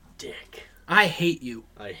Okay? a dick. I hate you.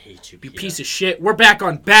 I hate you, You PETA. piece of shit. We're back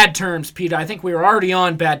on bad terms, PETA. I think we were already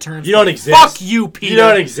on bad terms. You don't exist. Fuck you, PETA. You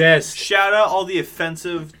don't exist. Shout out all the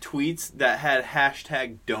offensive tweets that had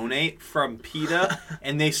hashtag donate from PETA,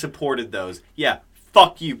 and they supported those. Yeah,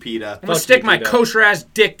 fuck you, PETA. I'm gonna Fuck stick you, my PETA. kosher ass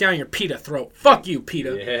dick down your PETA throat. Fuck you,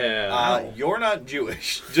 PETA. Yeah. You're not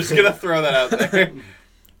Jewish. Just gonna throw that out there.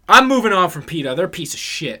 I'm moving on from PETA. They're a piece of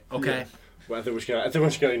shit, okay? Well, I think we're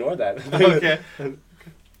just gonna ignore that. Okay.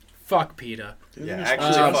 Fuck PETA. Yeah,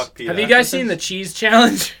 actually, fuck PETA. Have you guys seen the cheese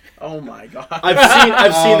challenge? Oh my god.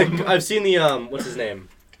 I've seen the what's his name?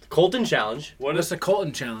 Colton challenge. What is the Colton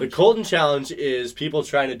The challenge? Colton challenge is people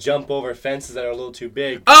trying to jump over fences that are a little too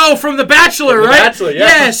big. Oh, from The Bachelor, From The right? Bachelor,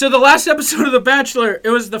 yeah. So the last episode of The Bachelor, it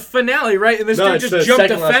was the finale, right? And this dude it's just the jumped a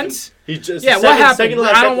second last fence? He just Yeah, second, what happened? second to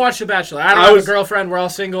last I don't ep- watch The Bachelor. I don't I have was- a girlfriend. We're all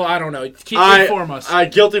single. I don't know. Keep inform us.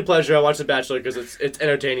 Guilty pleasure. I watch The Bachelor because it's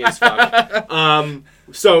entertaining as fuck.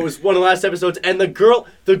 So it was one of the last episodes, and the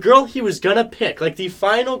girl he was gonna pick, like the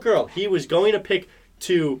final girl he was going to pick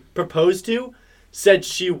to propose to, said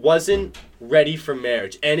she wasn't ready for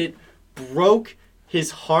marriage, and it broke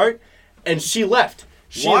his heart, and she left.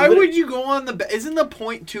 Why would you go on the? Isn't the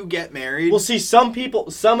point to get married? Well, see, some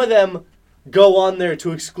of them go on there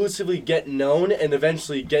to exclusively get known and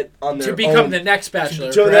eventually get on their to become own, the next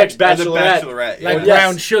Bachelor. to the correct? next As a bachelorette. bachelorette. Like Yes.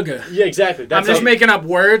 brown sugar. Yeah, exactly. I'm That's just how- making up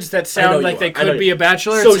words that I know sound you like they are. I know could be you a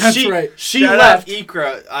bachelor. So That's she right. she Shout left. out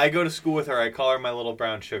Ikra. I go to school with her. I call her my little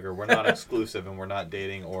brown sugar. We're not exclusive, and we're not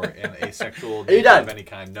dating or in a sexual Are you date done? of any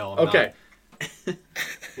kind. No, I'm Okay. not.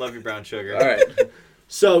 Love you, brown sugar. All right.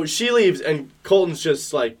 So she leaves, and Colton's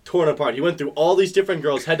just like torn apart. He went through all these different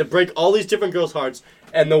girls, had to break all these different girls' hearts,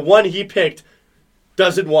 and the one he picked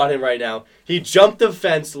doesn't want him right now. He jumped the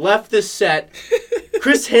fence, left the set.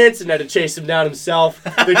 Chris Hansen had to chase him down himself.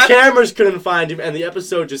 The cameras couldn't find him, and the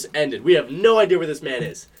episode just ended. We have no idea where this man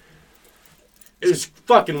is. It was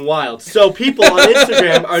fucking wild. So people on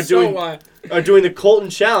Instagram are doing the Colton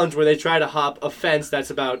challenge, where they try to hop a fence that's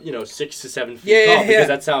about 6 to 7 feet Yeah, tall, yeah, yeah.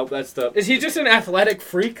 because that's the. Is he just an athletic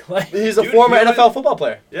freak? Like, He's a Dude, former he was- NFL football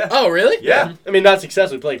player. oh, really? Yeah. I mean, not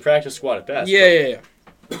successfully playing practice squad at best. Yeah.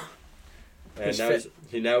 And He's now fit.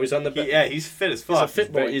 he's on the. Yeah, he's fit as fuck. He's a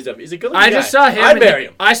fit boy. He's a good. I just saw him. I'd marry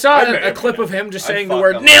him. I saw I'd a marry him clip right of him just I'd saying the fuck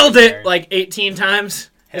word him. "nailed I'd it" marry like 18 times.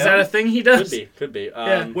 Is Him? that a thing he does? Could be.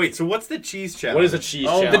 Yeah. Wait, so what's the cheese challenge? What is a cheese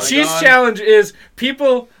Oh, challenge? The cheese God. challenge is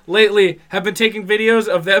people lately have been taking videos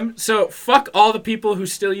of them. So fuck all the people who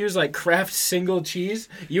still use like Kraft single cheese.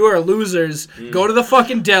 You are losers. Go to the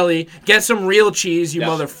fucking deli, get some real cheese, you Yeah.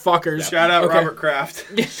 motherfuckers. Shout out Okay. Robert Kraft.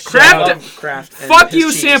 Kraft. Kraft. and Fuck his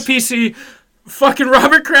you, cheese. Sam PC. Fucking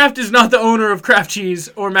Robert Kraft is not the owner of Kraft cheese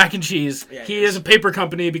or mac and cheese. Yeah, he he is a paper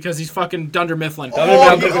company because he's fucking Dunder Mifflin. Oh,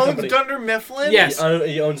 Dunder he Mifflin owns Company. Dunder Mifflin? Yes.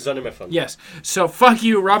 He owns Dunder Mifflin. Yes. So fuck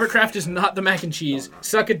you. Robert Kraft is not the mac and cheese.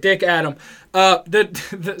 Suck a dick, Adam.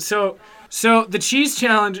 So the cheese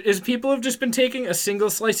challenge is people have just been taking a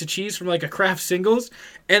single slice of cheese from like a Kraft Singles,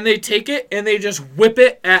 and they take it and they just whip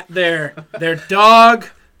it at their dog,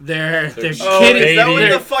 their Oh, kitty, is that with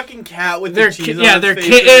their, the fucking cat with their the cheese on their its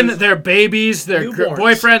kitten, faces? their babies, their Newborns.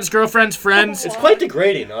 boyfriends, girlfriends, friends. It's quite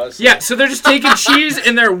degrading, honestly. Yeah, so they're just taking cheese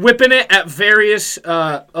and they're whipping it at various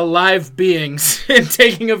alive beings and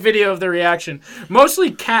taking a video of their reaction. Mostly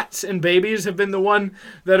cats and babies have been the one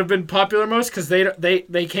that have been popular most because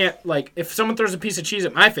they can't, like, if someone throws a piece of cheese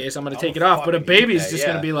at my face, I'm going to take it off. But a fucking eat baby's that, just yeah.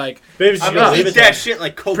 going to be like, Baby's just I'm gonna gonna leave eat it that there. shit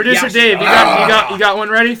like Kobayashi. Producer Dave, you got one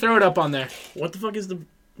ready? Throw it up on there. What the fuck is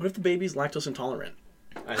what if the baby's lactose intolerant?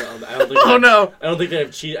 I don't think Oh no. I don't think they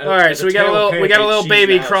have cheese. All right, so we got a little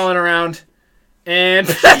baby crawling around. And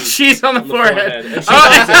cheese on the forehead. And,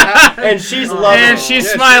 Oh, and she's loving and it. she's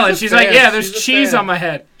Yeah, smiling. she's a She's like, fan. yeah, there's She's a cheese fan. on my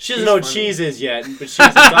head. She doesn't know what cheese is yet, but she's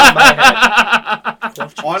on my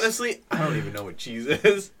head. Honestly, I don't even know what cheese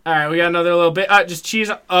is. All right, we got another little bit. Just cheese.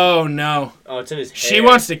 Oh, no. Oh, it's in his hair. She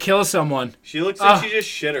wants to kill someone. She looks like Oh. she just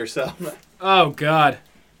shit herself. Oh, God.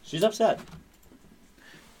 She's upset.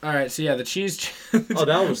 All right, so yeah, the cheese. Oh,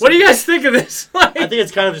 that was. What do you guys think of this? I think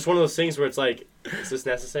it's kind of just one of those things where it's like, is this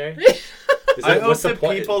necessary? Is I that, hope what's the the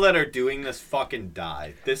point? people that are doing this fucking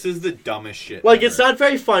die. This is the dumbest shit. Like, ever. it's not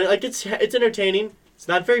very funny. Like, it's entertaining. It's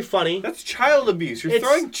not very funny. That's child abuse. You're It's-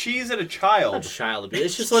 throwing cheese at a Not child. child abuse.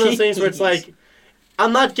 It's just one of those things where it's like,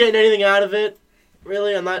 I'm not getting anything out of it.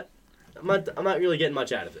 Really, I'm not really getting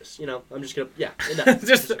much out of this. You know, I'm just gonna, yeah. enough.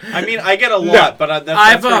 Just, I mean, I get a lot, but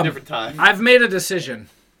that's for a different time. I've made a decision,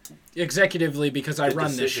 executively, because I run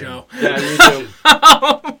this decision. show. Yeah,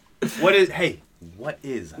 you too. What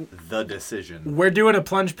is the decision? We're doing a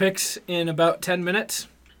plunge picks in about 10 minutes.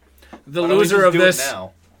 The Why don't we loser just of do it this,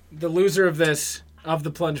 now? the loser of this, of the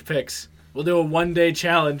plunge picks, will do a 1-day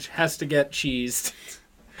challenge. Has to get cheesed.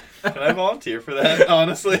 Can I volunteer for that?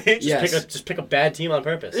 Honestly, Yes. Just pick a bad team on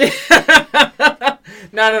purpose.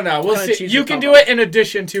 No. We'll kinda see. cheese You you can talk do about? it in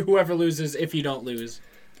addition to whoever loses if you don't lose.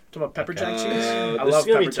 Talk about pepper jack cheese. I this love is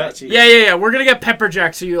gonna be pepper jack tough. cheese. Yeah. We're gonna get pepper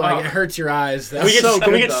jack so you like Oh. it hurts your eyes. Can we get, so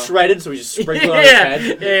can we good, get though. shredded so we just sprinkle it on his yeah,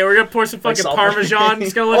 head? yeah. We're gonna pour some Like fucking salt. Parmesan.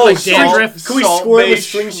 It's gonna look Oh, like salt. dandruff. Can we Salt squirt it with based-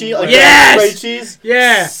 string cheese? Like Yes! grade cheese?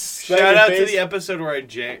 Yeah. Spread shout your out to face. the episode where I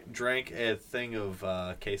drank a thing of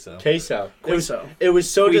queso. Queso. Queso. It was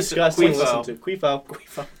so Queso. disgusting to Quifo. listen to.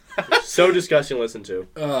 Quifo. So disgusting to listen to.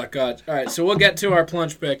 Oh god. All right, so we'll get to our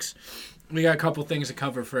plunge picks. We got a couple things to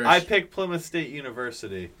cover first. I picked Plymouth State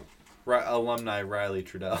University. Alumni Riley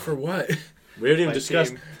Trudell. For what? We haven't even My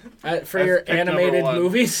discussed team. For I've your picked number animated one.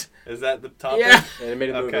 movies? Is that the topic? Yeah.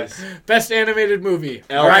 animated Okay. movies. Best animated movie.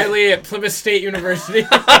 Elf. Riley at Plymouth State University.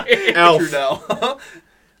 Elf. Trudell.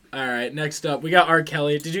 All right, next up, we got R.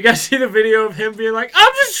 Kelly. Did you guys see the video of him being like,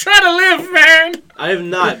 "I'm just trying to live, man"? I have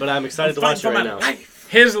not, but I'm excited to watch it Fight for right my now. life.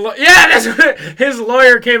 That's what his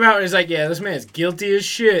lawyer came out and he's like, "Yeah, this man's guilty as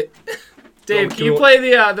shit." Dave, Can can you we- play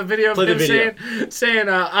the video of Play the him video. saying,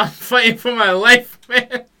 "I'm fighting for my life,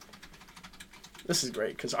 man"? This is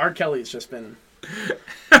great because R. Kelly's just been.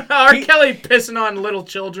 R. Kelly pissing on little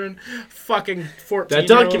children, fucking 14. That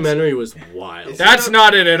documentary was wild. That's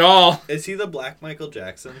not it at all. Is he the Black Michael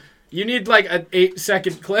Jackson? You need like an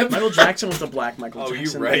 8-second clip. Michael Jackson was the black Michael Oh, you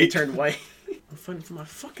Jackson. right. He turned white. I'm fighting for my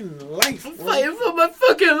fucking life. I'm fighting for my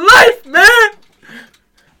fucking life, man.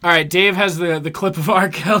 All right, Dave has the clip of R.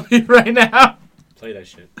 Kelly right now. Play that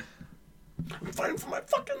shit. I'm fighting for my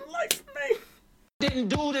fucking life, man. Didn't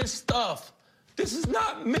do this stuff. This is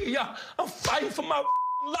not me. Y'all, I'm fighting for my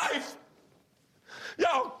life.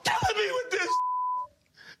 Y'all killing me with this.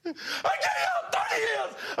 I gave y'all 30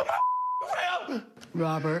 years of my career.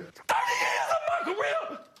 Robert. 30 years of my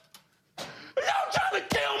career. Y'all trying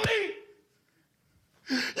to kill me.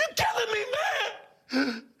 You killing me,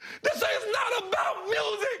 man. This is not about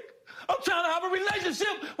music. I'm trying to have a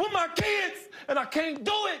relationship with my kids, and I can't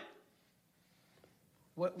do it.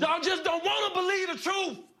 Y'all just don't want to believe the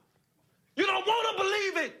truth. You don't want to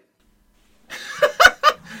believe it.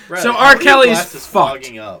 So How R. are your Kelly's glasses fucked.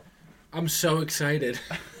 fogging up? I'm so excited.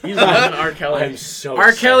 He's not R. Kelly. I'm so R.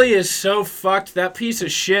 excited. Kelly is so fucked. That piece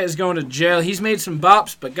of shit is going to jail. He's made some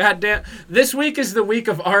bops, but goddamn, this week is the week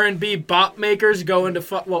of R&B bop makers going to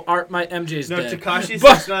fuck. Well, my MJ's No, dead. Tekashi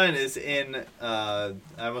But- 6ix9ine is in. I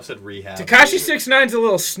almost said rehab. Tekashi 6ix9ine's a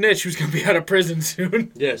little snitch who's gonna be out of prison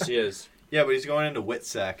soon. Yes, he is. Yeah, but he's going into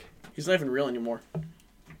Witsec. He's not even real anymore.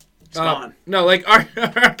 It's gone. No, like R.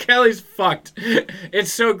 Kelly's fucked.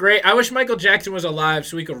 It's so great. I wish Michael Jackson was alive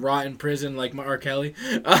so we could rot in prison like R. Kelly.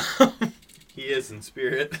 He is in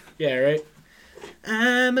spirit. Yeah, right.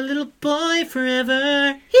 I'm a little boy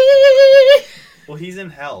forever. Well, he's in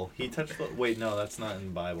hell. He touched. Wait, no, that's not in the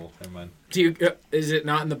Bible. Never mind. Do you? Is it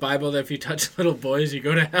not in the Bible that if you touch little boys, you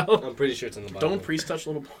go to hell? I'm pretty sure it's in the Bible. Don't priests touch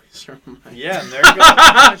little boys? Yeah, and there you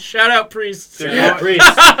go. Shout out priests. There Yeah, you go. priest.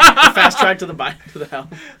 Fast track to the Bible, to the hell.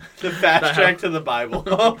 The fast The track hell? to the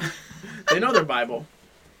Bible. They know their Bible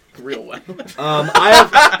real well.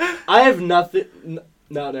 I have nothing.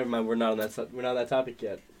 No, never mind. We're not on that. We're not on that topic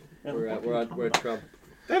yet. We're at Trump.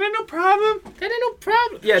 That ain't no problem. That ain't no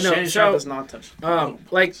problem. Yeah, no. Shannon Sharp So, does not touch.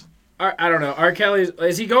 like, I don't know. R. Kelly's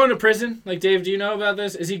is he going to prison? Like, Dave, do you know about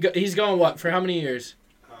this? Is he? He's going what for how many years?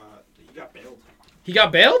 He got bailed. He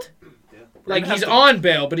got bailed? Yeah. Like gonna he's have to- on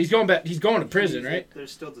bail, but he's going back. He's going to prison, right? They're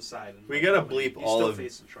still deciding. We gotta bleep He's all still of-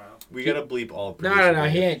 facing trial. We gotta bleep all. No.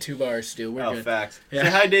 He ain't 2 bars still. We're Oh, good. facts. Yeah. Say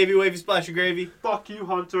hi, Davey. Wavy Splash of Gravy. Fuck you,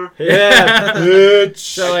 Hunter. Yeah, bitch.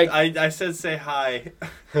 So like, I said say hi.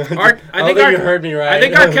 I I think think you heard me right. I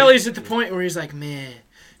think R. Kelly's at the point where he's like, man,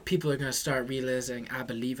 people are gonna start realizing I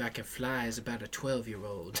believe I can fly as about a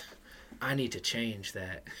 12-year-old. I need to change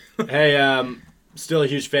that. Hey, still a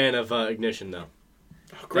huge fan of Ignition though.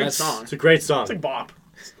 Great That's- song. It's a great song. It's like bop.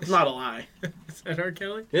 It's not a lie. Is that R.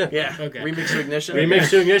 Kelly? Yeah. Okay. Remix to Ignition. Remix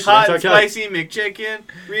to Ignition. Hot That's and R. Kelly. spicy McChicken.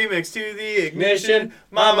 Remix to the ignition. Ignition.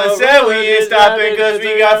 Mama said we ain't stopping because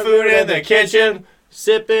we got food in the kitchen.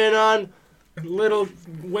 Sipping on. Little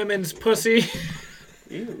women's pussy.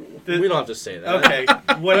 We don't have to say that. Okay,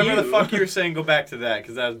 whatever the fuck you were saying, go back to that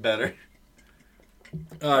because that was better.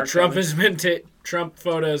 Trump has been Trump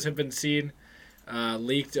photos have been seen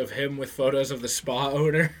leaked of him with photos of the spa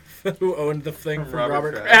owner who owned the thing from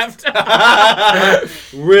Robert Robert Kraft.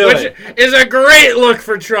 Kraft. Really? Which is a great look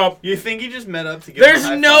for Trump. You think he just met up to give him a There's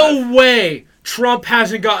high no five? way Trump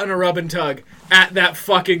hasn't gotten a rub and tug at that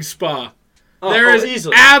fucking spa. There is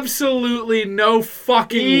easily. absolutely no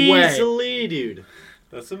fucking way. Easily, dude.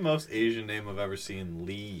 That's the most Asian name I've ever seen.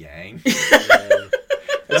 Li Yang. That's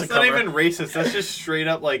That's a not cover. even racist. That's just straight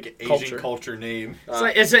up like Asian culture name.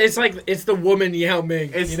 It's like it's the woman Yao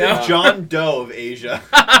Ming. It's you the know? John Doe of Asia.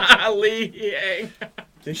 Li Yang.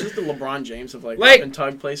 Think she's the LeBron James of like Like- rub and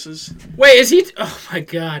tug places. Wait, is he? Oh my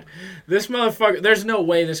god, this motherfucker! There's no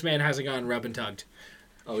way this man hasn't gotten rub and tugged.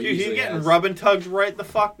 Oh, Dude, he's easily getting has. rub and tugged right the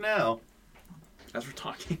fuck now. As we're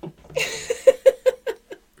talking.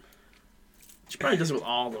 She probably does it with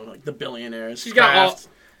all the billionaires. She's got all- Kraft,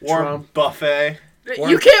 Warren Trump. Buffet.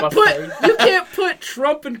 You can't Buffet. put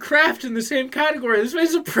Trump and Kraft in the same category. This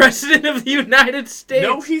man's the president of the United States.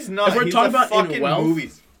 No, he's not. If we're He's talking a about in fucking wealth-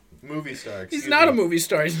 movie star. He's excuse not a me. movie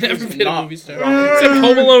star. He's never He's been a not. movie star. Except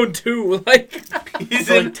Home Alone 2. Like, He's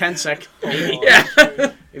For in. like 10 seconds. yeah.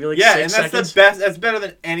 Maybe like Yeah, 6 and that's seconds. the best. That's better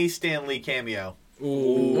than any Stan Lee cameo.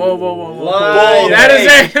 Whoa. Lie.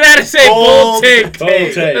 That is a bold take. Bold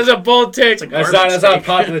take. That's a bold take. It's a That's garbage not a take.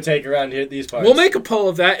 popular take around here. These parts. We'll make a poll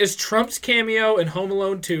of that. Is Trump's cameo in Home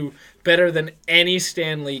Alone 2 better than any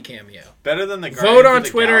Stan Lee cameo? Better than the Vote Guardians on of the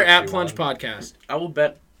Twitter at Galaxy Plunge one. Podcast. I will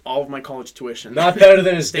bet all of my college tuition. Not better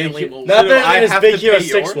than his Stanley Big will- Not better I than his have Big to Hero pay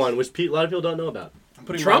 6 yours? one, which a lot of people don't know about. I'm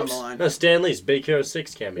putting Trump's? mine on the line. No, Stan Lee's Big Hero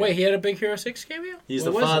 6 cameo. Wait, he had a Big Hero 6 cameo? he's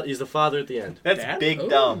What the was it? He's the father at the end. That's Dad? big Ooh.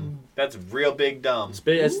 dumb. That's real big dumb.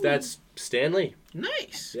 That's Stan Lee.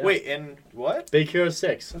 Nice. Yeah. Wait, and what? Big Hero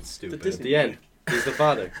 6. That's stupid. The At the end, he's the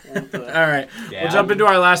father. All right. Yeah. We'll jump into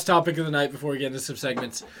our last topic of the night before we get into some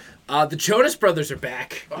segments. The Jonas Brothers are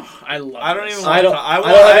back. I love I don't this. even. I don't. I I don't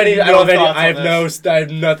have any. no I don't have any. thoughts I have on no. this. I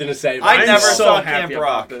have nothing to say. I I'm never so saw happy Camp about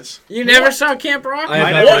Rock. this. You never saw Camp Rock? I have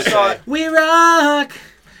I never never saw saw it. it. We rock.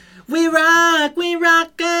 We rock. We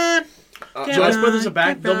rockin'. Jonas Brothers are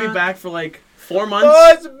back. They'll be back for like 4 months.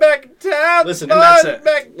 Boys are back in town. Listen, and that's it.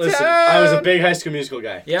 Back in Listen, town. I was a big High School Musical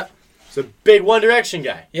guy. Yeah. I was a big One Direction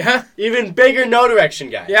guy. Yeah. Even bigger No Direction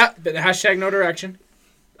guy. Yeah. But hashtag no direction.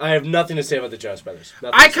 I have nothing to say about the Jonas Brothers.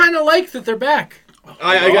 Nothing I to say. kind of like that they're back.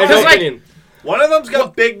 I got Because, no like- opinion. One of them's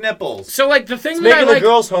got big nipples. So like the thing It's that I making the like.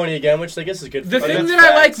 girls horny again, which I guess is good. The for thing them. that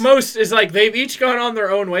I like facts. most is like they've each gone on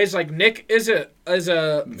their own ways. Like Nick is a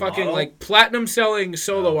fucking Model? like platinum selling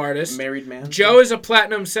solo artist. Married man. Joe is a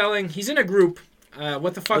platinum selling. He's in a group.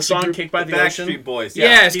 What the fuck? The song "Cake by the Ocean." Backstreet Boys.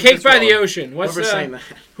 Yeah, it's keep Cake this by the rolling. Ocean. What's Whoever's saying that.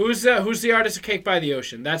 Who's the artist of Cake by the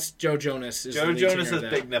Ocean? That's Joe Jonas. Is the Joe lead Jonas singer has of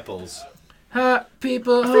big that. nipples.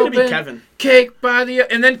 People I think it'd be hoping Kevin. Cake by the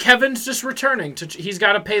and then Kevin's just returning to. He's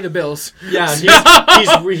got to pay the bills. Yeah,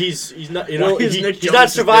 he's not. You know, Why is Nick he's not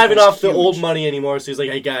Jonas's surviving nipples off the huge? old money anymore. So he's like,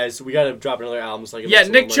 hey guys, we gotta drop another album. So I can Yeah,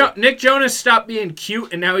 make some more money. Nick Jonas stopped being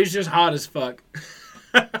cute and now he's just hot as fuck.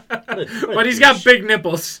 What a But he's got douche. big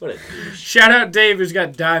nipples. What a douche. Shout out Dave who's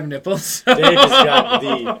got dime nipples. Dave has got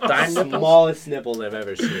the Dime nipples? smallest nipples I've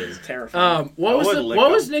ever seen. Terrifying. What I was would the, lick what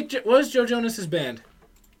him. was Nick? What was Joe Jonas's band?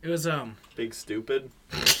 It was Big Stupid.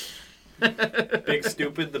 Big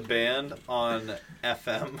Stupid, the band on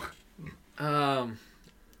FM.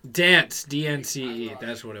 Dance DNCE.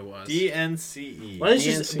 That's what it was. DNCE. Why don't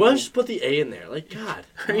you just put the A in there? Like God.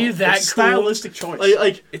 Are you that It's cool? stylistic choice.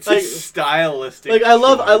 Like It's a stylistic. like I choice.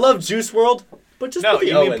 love Juice WRLD, But just No, put the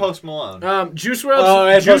you O mean in. Post Malone. Juice Oh,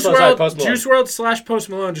 yeah, WRLD. Post Malone, sorry, Post Malone. Juice WRLD / Post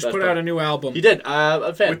Malone just That's put out fine. a new album. He did. I'm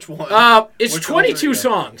a fan. Which one? It's Which 22 ones are you?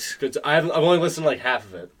 songs. Good. I've only listened to like half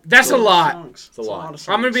of it. That's a lot. Songs. It's a lot. of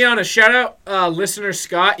songs. I'm gonna be honest. Shout out listener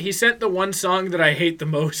Scott. He sent the one song that I hate the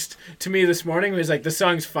most to me this morning. He was like, "The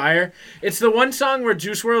song's fire." It's the one song where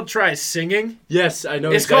Juice WRLD tries singing. Yes, I know.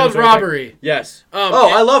 It's exactly called what you're talking- Robbery. Yes. Oh,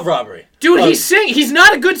 I love Robbery. Dude, Oh, he's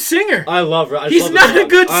not a good singer. I love. I He's love the not a song.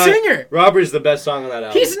 good singer. Robbery's the best song on that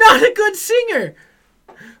album. He's not a good singer.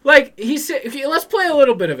 Like he said, okay, let's play a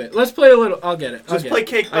little bit of it. Let's play a little. I'll get it. Just play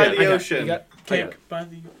Cake by the Ocean. You got, Cake by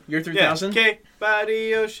the Year Yeah, 3000. Cake by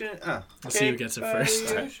the Ocean. Let's see who gets it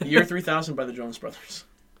first. Year 3000 by the Jonas Brothers.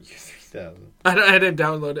 3000. I didn't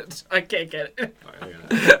download it. So I can't get it.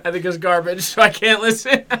 I think it's garbage, so I can't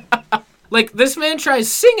listen. Like, this man tries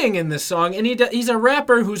singing in this song, and he's a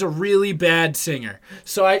rapper who's a really bad singer.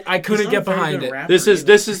 So I couldn't get behind it. This is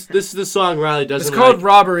the song Riley doesn't. It's called like.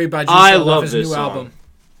 Robbery by Juice I WRLD off love his this new song. album.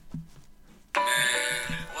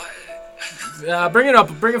 Bring it up.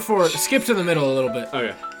 Bring it forward. Skip to the middle a little bit.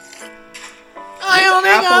 Okay.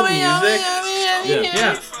 Apple Music.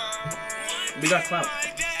 Yeah. We got clout.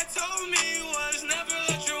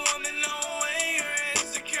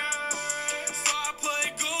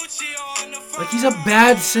 Like, he's a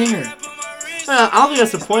bad singer. I don't think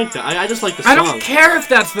that's the point, though. I just like the song. I don't care if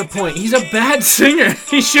that's the point. He's a bad singer.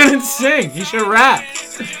 He shouldn't sing. He should rap.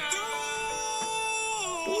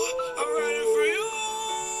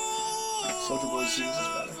 Soulja Boy's Zeus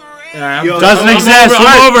is better. Doesn't exist.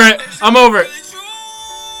 I'm over it. I'm over it.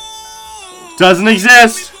 Doesn't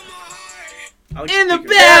exist. I like In the Speaker.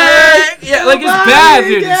 back. Yeah, like, it's bad,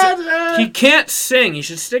 dude. He can't sing. He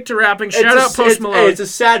should stick to rapping. Shout out Post Malone. It's a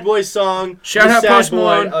sad boy song. Shout It's a out sad Post boy.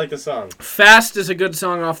 Malone. I like the song. Fast is a good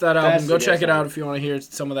song off that album. Fast is Go a good check it song. out if you want to hear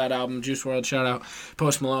some of that album. Juice WRLD. Shout out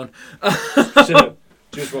Post Malone.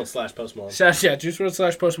 Juice WRLD / Post Malone. Yeah, Juice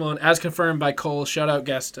WRLD / Post Malone, as confirmed by Cole. Shout out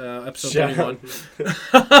guest, episode Shout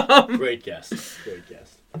 21. Great guest. Great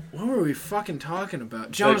guest. What were we fucking talking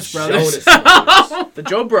about? Jonas The Brothers. Jonas Brothers. The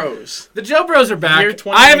Joe Bros. The Joe Bros are back. Year I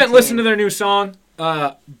 2019. haven't listened to their new song,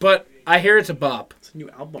 but I hear it's a bop. It's a new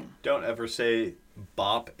album. Don't ever say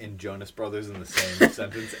Bop and Jonas Brothers in the same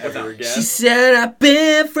sentence ever again. She said, I've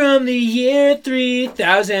been from the year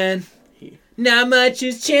 3000. Not much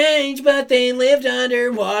has changed, but they lived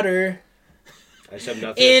underwater. I just have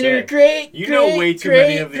nothing And to her say. great, You know way too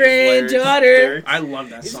many of these lyrics, granddaughter Derek. I love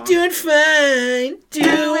that is song. doing fine,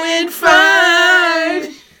 doing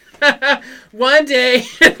fine. One day,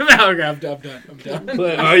 I'm done.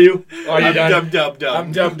 Are you done? Dub.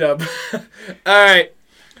 I'm dub. All right.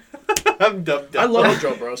 I'm dub. I love the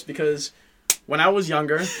Joe Bros because when I was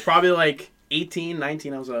younger, probably like 18,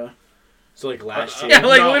 19, I was a... So like last year. Yeah,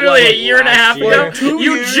 like No, literally like a year and a half last year. ago. 2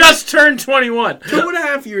 You years. just turned 21.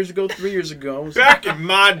 2.5 years ago, 3 years ago. I was, Back in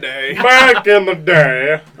my day. Back in the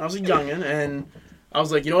day. I was a youngin', and I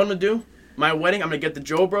was like, you know what I'm gonna do? My wedding, I'm gonna get the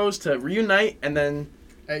Joe Bros to reunite and then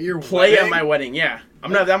At your play at my wedding. Yeah, I'm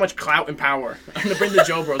gonna have that much clout and power. I'm gonna bring the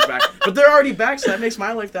Joe Bros back, but they're already back, so that makes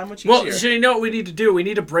my life that much Well, easier. so you know what we need to do? We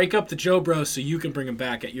need to break up the Joe Bros so you can bring them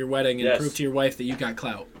back at your wedding and Yes. prove to your wife that you got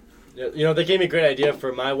clout. You know, they gave me a great idea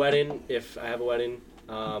for my wedding. If I have a wedding,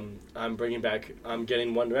 I'm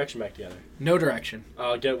getting One Direction back together. No Direction.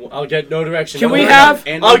 I'll get No Direction. Can to we open have- up-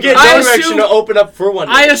 And I'll get I No Direction assume- to open up for One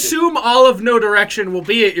I Direction. assume all of No Direction will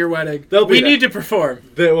be at your wedding. They'll be we there. need to perform.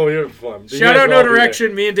 They will be performed. You Shout guys out will No all be there.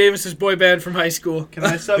 Direction, me and Davis's boy band from high school. Can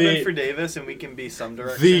I sub The- in for Davis and we can be some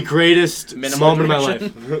direction? The greatest Minimal moment of my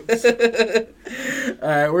Direction. life. All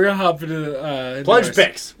right, we're gonna hop into Plunge our-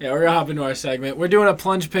 picks. Yeah, we're gonna hop into our segment. We're doing a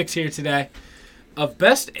plunge picks here today of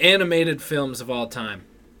best animated films of all time.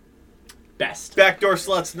 Best. Backdoor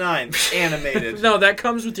Sluts 9, animated. No, that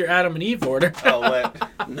comes with your Adam and Eve order. Oh, what?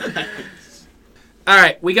 All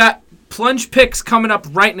right, we got plunge picks coming up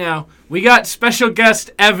right now. We got special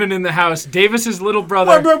guest Evan in the house, Davis's little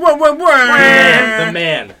brother, The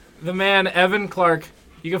man. the man Evan Clark.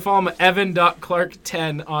 You can follow him at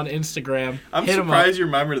evan.clark10 on Instagram. I'm Hit him up. surprised you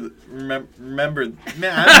remembered. Man,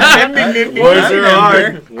 Words are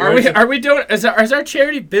hard. Are we doing? Is our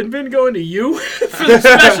charity bin going to you for the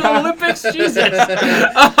Special Olympics? Jesus.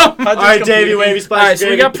 All right, Davey, wavy All spice. right, so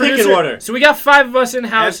we got pick producer. an order. So we got 5 of us in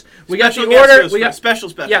house. We got the Special guest order. goes We got first.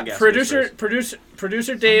 Special yeah. guest Producer goes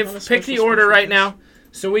first. Dave, Not a pick the special order right guest. now.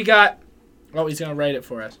 So we got. Oh, he's gonna write it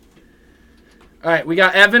for us. All right, we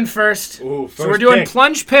got Evan first. Ooh, So we're first doing pick.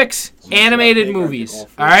 plunge picks, animated Pick, I movies. pick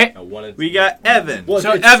All right. I wanted- We got Evan. Well,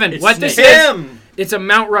 So it's- Evan, it's what this Snake. is? Tim. It's a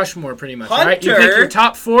Mount Rushmore, pretty much. All right, you Hunter. pick your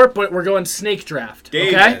top 4, but we're going snake draft. Okay.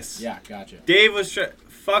 Davis. Yeah, gotcha. Dave was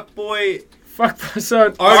fuckboy. Fuck.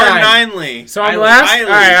 So R9ly. So I'm Riley. last.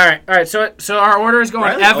 Riley. All right. So our order is going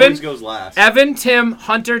Riley Evan, always goes last. Evan, Tim,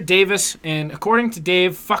 Hunter, Davis, and according to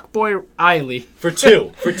Dave, fuckboy Eiley. For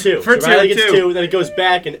two. For two. For so two. Riley gets Two. 2, then it goes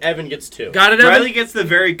back, and Evan gets 2. Got it, Evan? Riley gets the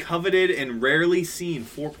very coveted and rarely seen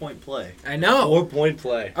 4-point play. I know. 4-point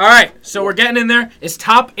play. All right, so we're getting in there. It's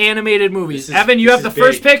top animated movies. This is- Evan, you this have the is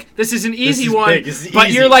first big. pick. This is an easy is one, big. This is but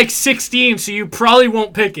easy. you're like 16, so you probably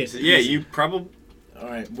won't pick it. Yeah, you probably. All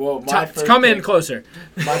right. Well, my first Come in pick- closer.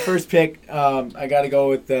 My first pick, I got to go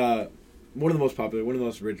with one of the most popular, one of the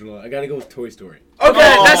most original. I got to go with Toy Story. Okay,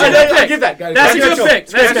 that's a good I'll pick. give that. That's a good pick.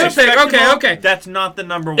 That's a good pick. Okay, okay. That's not the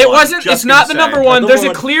number one. It wasn't. just It's not the gonna number say. one. The There's a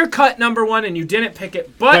one- clear cut number one, and you didn't pick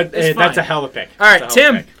it, but But it's fine. that's a hell of a pick. All right, That's a hell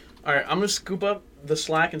of a Tim. pick. All right, I'm gonna scoop up the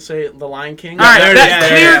slack and say The Lion King. All right, there it that's is.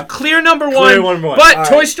 clear. Yeah, yeah. Clear number Clear one. number one. But All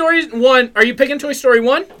Toy right. Story 1. Are you picking Toy Story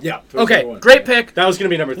 1? Yeah. Toy Okay, Story 1. great pick. That was going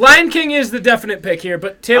to be number 3. Lion King is the definite pick here,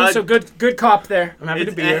 but Tim, Uh, so good cop there. I'm happy to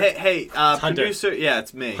It's, be here. hey, Hunter. producer. Yeah,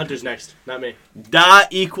 it's me. Hunter's next, not me. Da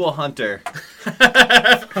equal Hunter.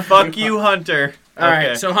 Fuck you, Hunter. All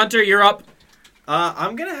right, so Hunter, you're up.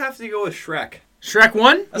 I'm gonna have to go with Shrek. Shrek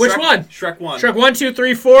 1? Which Shrek- one? Shrek 1. Shrek 1, 2,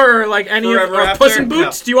 3, 4, or like any of Forever or Puss After? in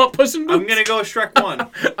Boots? No. Do you want Puss in Boots? I'm gonna go with Shrek 1.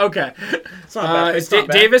 Okay. It's not bad. Is It's not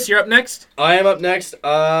bad. Davis, you're up next. I am up next.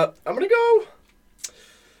 I'm going to go.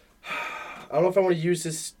 I don't know if I want to use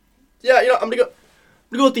this. Yeah, I'm going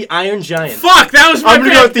to go with the Iron Giant. Fuck, that was my I'm going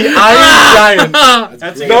to go with pick. the Iron Giant.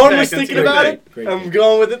 That's a No good one pick, was that's a thinking good about pick. it. Great I'm pick.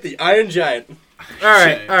 going with it, the Iron Giant. All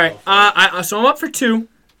right, all right. So I'm up for 2.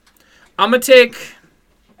 I'm gonna take.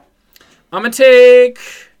 Let me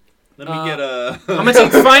get a. I'm gonna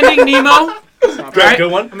take Finding Nemo. Great, Right?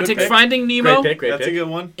 good one. I'm gonna take Finding Nemo Great pick, That's a good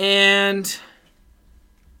one. and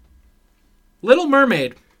Little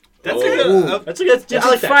Mermaid. That's Oh. a good. That's a good. It's I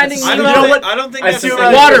like that. Finding That's- Nemo. You know what? I don't think I that's see a what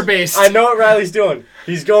second- Riley's Water based. I know what Riley's doing.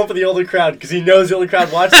 He's going for the older crowd because he knows the older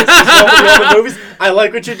crowd watches. He's going for the older movies. I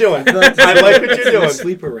like what you're doing. I like what you're It's a doing.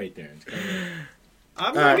 sleeper right there. It's kinda- I'm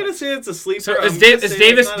All not right. gonna say it's a sleeper. So I'm is gonna Dave- say is it's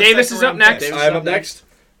Davis- not a Davis second is up round next? pick. I'm up next.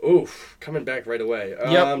 Oof, coming back right away.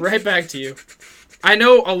 Yep, right back to you. I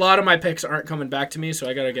know a lot of my picks aren't coming back to me, so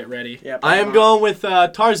I gotta get ready. Yeah, I am going with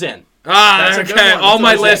Tarzan. Ah, That's a good okay. one. All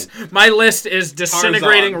my Tarzan. list is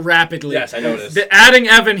disintegrating Tarzan. rapidly. Yes, I know it is. Adding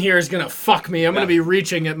Evan here is gonna fuck me. I'm gonna Yeah. be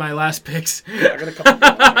reaching at my last picks. I got a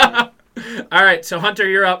couple. All right, so Hunter,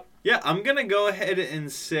 you're up. Yeah, I'm gonna go ahead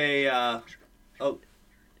and say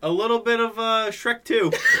a little bit of Shrek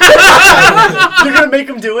 2. You're gonna make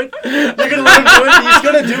him do it. You're gonna let him do it. He's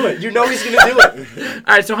gonna do it. You know he's gonna do it.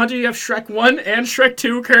 All right, so Hunter, you have Shrek 1 and Shrek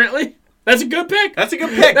 2 currently. That's a good pick. That's a good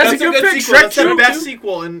pick. That's a good pick. Sequel. Shrek That's the 2. best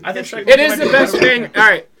sequel in I think history. Shrek It is the best thing. All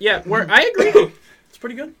right, yeah, I agree. It's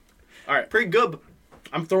pretty good. Pretty good.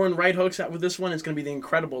 I'm throwing right hooks out with this one. It's gonna be The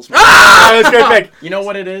Incredibles. Ah, that's a good pick. You know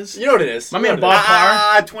what it is? You know what it is. My You know man what it Bob is.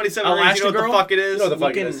 Parr. 27 rings. You know what Elastigirl? the fuck it is? You know what the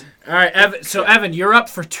fuck it Looking- is. All right, Evan. So Evan, you're up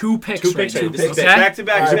for 2 picks. Two picks right right now, now. This is okay? Back to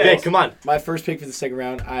back. All It's a right. pick. Come on. My first pick for the second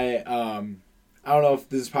round, I don't know if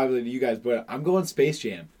this is popular to you guys, but I'm going Space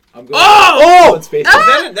Jam. I'm going. Oh! going Space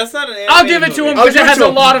Jam. That's not an animated I'll give it to him I'll because give it it has to a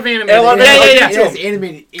him. lot of anime. A lot of Yeah, anime. yeah, It yeah. is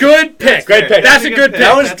animated. Good pick. Great pick. That's a good pick.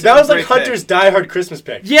 That was That's a like great Hunter's pick. Die Hard Christmas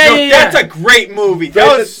pick. Yeah, No, yeah, yeah. that's a great movie. That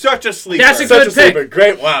That's was a- such a sleeper. That's a Such good a sleeper. pick.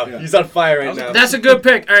 Great. Wow. Yeah. He's on fire right now. That's a good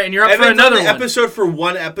pick. All right, and you're up for Evan's on another the one. episode for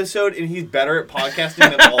one episode, and he's better at podcasting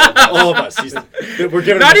than all of us. All of us. We're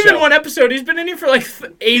giving Not him a even show. one episode. He's been in here for like He's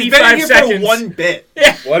 85 been in here seconds. for one bit.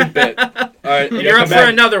 One bit. All right. you You're gotta up come for back.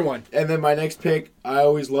 another one. And then my next pick, I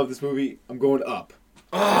always love this movie. I'm going Up.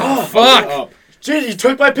 Oh, fuck. Up. Gee, you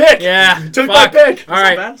took my pick. Yeah. Took fuck. my pick. All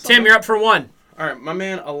right, bad, it's not Tim, bad. you're up for one. All right, my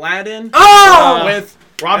man Aladdin Oh! with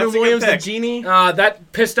Robin That's a good Williams, the pick. genie.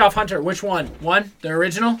 That pissed off Hunter. Which one? One? The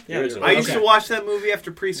original? Yeah, Original. I used Okay. to watch that movie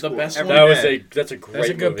after preschool. The best every one. That was day. that's a great That's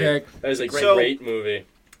a good movie. pick. That is a So- great movie.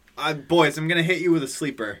 Boys, I'm gonna hit you with a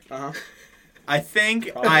sleeper. Uh-huh. I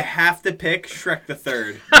think I have to pick Shrek the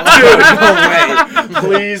Third.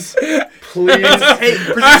 Please, please. Hey,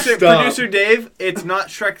 producer, Stop. producer Dave, it's not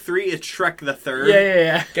Shrek 3, it's Shrek the Third. Yeah, yeah,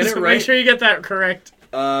 yeah. Get it So Make right. sure you get that correct.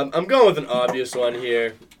 I'm going with an obvious one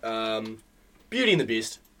here. Beauty and the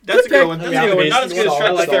Beast. That's a Good good one. pick. That's a good one. Yeah. Not as good as Solid, Shrek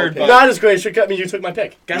the solid Third, pick. but Not as great. I mean, you took my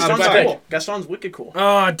pick. Gaston's my pick. cool. Gaston's wicked cool.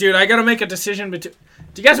 Oh, dude, I gotta make a decision between.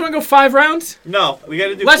 Do you guys want to go 5 rounds? no, we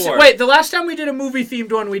gotta do Let's 4. wait. The last time we did a movie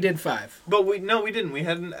themed one, we did 5. But we didn't. We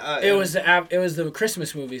hadn't. It was the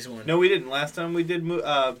Christmas movies one. No, we didn't. Last time we did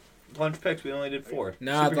plunge picks, we only did 4.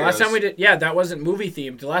 Nah, the last time we did, that wasn't movie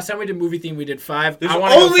themed. The last time we did movie themed, we did 5. There's I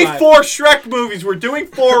wanna only go 5. 4 Shrek movies. We're doing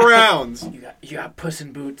 4 rounds. You got Puss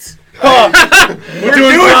in Boots. We're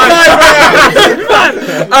doing 5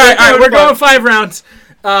 rounds. All right, we're going 5 rounds.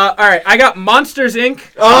 All right, I got Monsters Inc.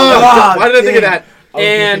 Oh, why did I think of damn. that? I was gonna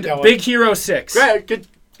and pick that one. Big Hero 6. Great, good.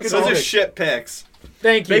 Those are shit picks.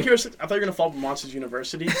 Thank you. Big Hero 6. I thought you were gonna fall with Monsters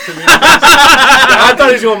University. I thought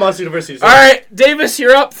he was going Monster University. All right, Davis,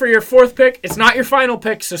 you're up for your 4th pick. It's not your final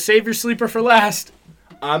pick, so save your sleeper for last.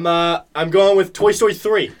 I'm going with Toy Story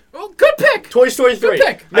 3. Well, good pick. Toy Story 3. Good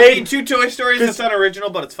pick. I mean, 2 Toy Stories. That's not original,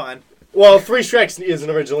 but it's fine. Well, 3 Shreks isn't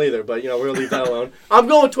original either, but we're gonna leave that alone. I'm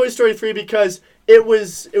going with Toy Story 3 because it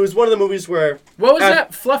was one of the movies where What was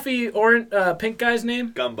that fluffy orange pink guy's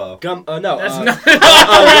name? Gumbo. no, That's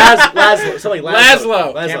Laszlo, something like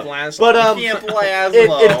Laszlo. Camp Laszlo. But Camp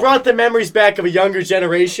Laszlo. it brought the memories back of a younger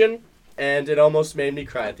generation, and it almost made me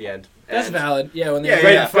cry at the end. That's And- valid. Yeah, when they Yeah, were,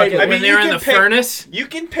 yeah. fucking, I mean, when they you were in can the pick- furnace. You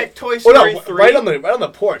can pick Toy Oh Story no! 3. Right on the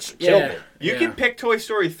porch. Killed Yeah. me. You Yeah. can pick Toy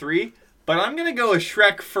Story 3, but I'm gonna go with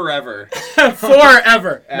Shrek Forever.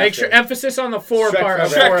 Forever. Make After. sure emphasis on the 4 Shrek part.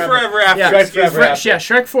 Forever. Shrek Forever after. Yeah. Shrek excuse Forever me. after. Yeah,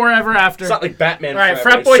 Shrek Forever after. It's not like Batman. All right,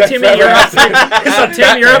 forever. frat boy Shrek Timmy, forever you're up. after. So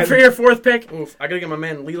Tim, you're up for your 4th pick. Oof, I gotta get my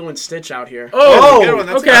man Lilo and Stitch out here. Oh, good one.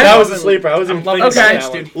 That's okay. good. That was a sleeper. I wasn't I'm loving thinking Okay. that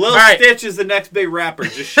Stitch, one. dude. Lil All right. Stitch is the next big rapper.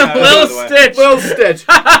 Just shout out. Lil by the way. Stitch. Lil Stitch.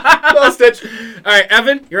 Lil Stitch. All right,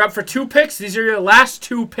 Evan, you're up for 2 picks. These are your last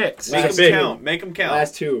 2 picks. Make Last 'em big. count. Make 'em count.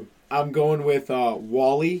 Last 2. I'm going with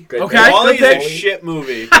Wall-E. Great Okay. pick. Wall-E is good a pick. shit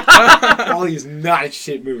movie. Wall-E is not a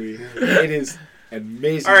shit movie. It is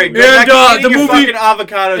amazing. All right, movie. go back to And, eating the your movie- fucking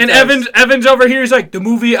avocado And toast. Evan's over here. He's like, the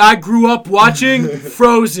movie I grew up watching,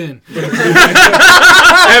 Frozen.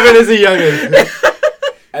 Evan is a youngin.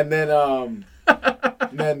 And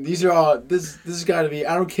then these are all. This has got to be.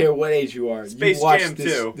 I don't care what age you are. Space you watch Jam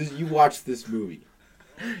this, 2. You watch this movie,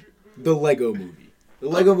 the Lego Movie. The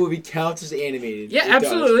Lego Movie counts as animated. Yeah, It does.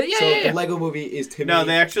 absolutely. Yeah, so yeah, yeah. the Lego Movie is to me. No,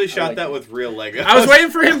 they actually shot like that it. with real Legos. I was waiting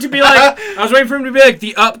for him to be like,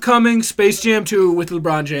 the upcoming Space Jam 2 with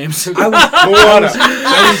LeBron James.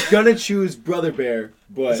 I was gonna choose Brother Bear,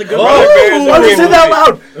 but It's a good Oh, one. why would you say that out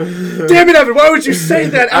loud? Damn it, Evan! Why would you say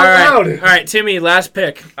that All out right, loud? all right, Timmy, last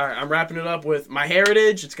pick. All right, I'm wrapping it up with my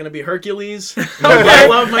heritage. It's gonna be Hercules. Okay. I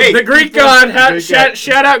love my The Greek people. god. Greek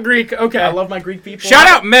Shout out Greek. Okay. I love my Greek people. Shout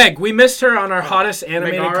out Meg. We missed her on our hottest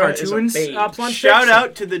animated Megara is a cartoons babe. plunge Shout picks.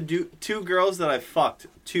 out to the 2 girls that I fucked.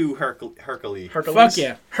 2 Hercules. Hercules. Fuck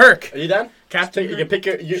yeah. Herc. Are you done? Captain. You can pick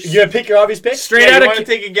your. You gonna pick your obvious pick? Straight Yeah, out you of. want to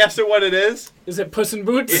take a guess at what it is? Is it Puss in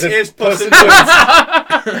Boots? It is Puss in Boots.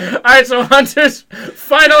 Boots. Alright, so Hunter's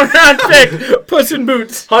final round pick Puss in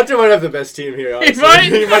Boots. Hunter might have the best team here. Honestly. might?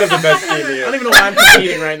 He might have the best team I don't here. even know why I'm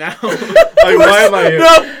competing right now. Like, why am I here?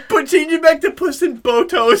 No, but change it back to Puss in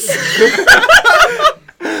Botos.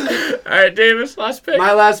 Alright, Davis, last pick.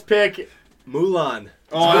 My last pick, Mulan.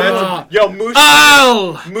 Oh, that's yo, Moose.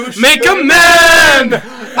 I'll Moose make a Sugar. man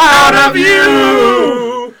out of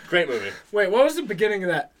you. Great movie. Wait, what was the beginning of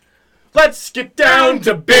that? Let's get down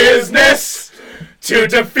to business to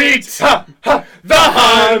defeat the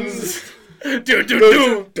Huns. Do.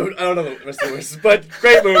 Dude, I don't know the rest of the words, but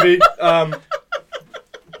great movie.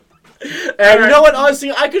 And you know what?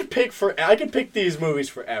 Honestly, I could pick these movies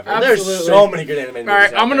forever. Absolutely. There's so many good animated movies.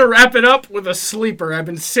 Alright, out I'm gonna there. wrap it up with a sleeper. I've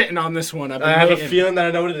been sitting on this one. I've been I have a waiting. feeling that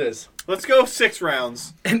I know what it is. Let's go 6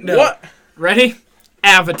 rounds. No. What? Ready?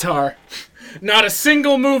 Avatar. Not a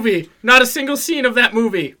single movie, not a single scene of that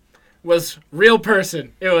movie was real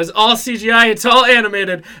person. It was all CGI. It's all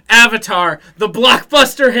animated. Avatar, the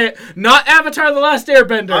blockbuster hit. Not Avatar: The Last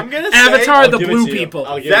Airbender. I'm gonna say- Avatar: I'll The give it Blue to you. People.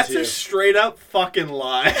 I'll give it That's to you. a straight up fucking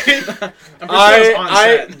lie. I'm pretty sure I was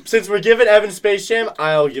on set. Since we're giving Evan Space Jam,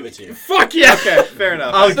 I'll give it to you. Fuck yeah! Okay, fair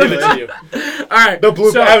enough. I'll give it to you. All right. The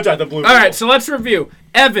blue so, Avatar, the blue. All right, so let's review.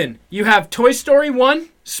 Evan, you have Toy Story 1,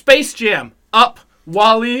 Space Jam, Up,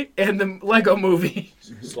 Wall-E, and the Lego Movie.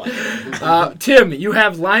 Tim, you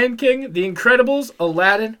have Lion King, The Incredibles,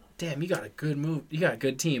 Aladdin. Damn, you got a good move. You got a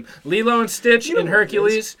good team. Lilo and Stitch and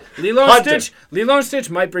Hercules. Lilo and Stitch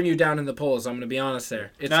might bring you down in the polls. I'm gonna be honest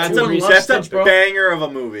there. It's Nah, too Love recent. that's Stitch, a bro. banger of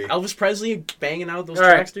a movie. Elvis Presley banging out those All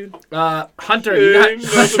right. tracks, dude. Hunter, you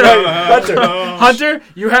got Hunter.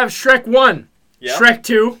 You have Shrek 1, Yep. Shrek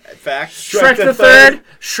 2, Fact. Shrek the Third,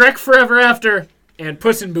 Shrek Forever After, and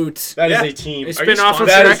Puss in Boots. That is Yeah. a team. A spin-off of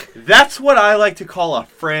That Shrek. is- That's what I like to call a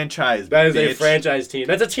franchise. That is a bitch. franchise team.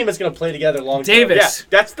 That's a team that's gonna play together long term. Davis. Yeah,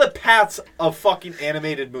 that's the paths of fucking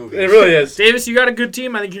animated movies. It really is. Davis, you got a good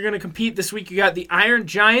team. I think you're going to compete this week. You got The Iron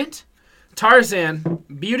Giant, Tarzan,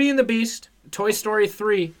 Beauty and the Beast, Toy Story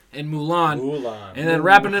 3, and Mulan. Mulan. And then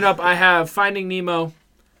wrapping it up, I have Finding Nemo,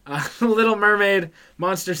 Little Mermaid,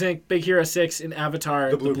 Monsters Inc., Big Hero 6, and Avatar,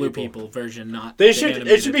 the Blue People version, not They the should.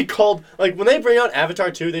 animated. It should be called like when they bring out Avatar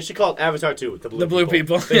 2. They should call it Avatar 2. The Blue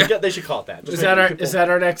People. They should call it that. Is that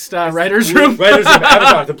our next writers room? Writers of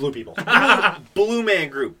Avatar, the Blue People. Blue Man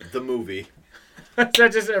Group, the movie. Is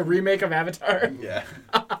that just a remake of Avatar? Yeah.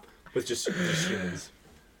 With just humans.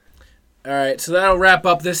 All right, so that'll wrap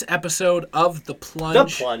up this episode of The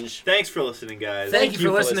Plunge. The Plunge. Thanks for listening, guys. Thank you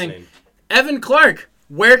for listening. Evan Clark,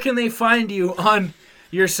 where can they find you on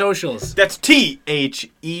your socials? That's THE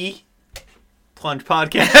Plunge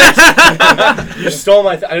Podcast. You stole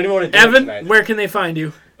my. I don't even want to do it Evan, tonight. where can they find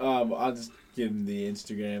you? I'll just give him the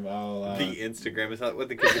Instagram. The Instagram is not what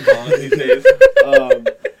the kids are calling it these days.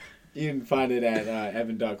 You can find it at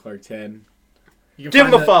evan.clark10. You can Give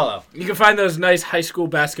him find a follow. You can find those nice high school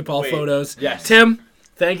basketball Wait, photos. yes. Tim,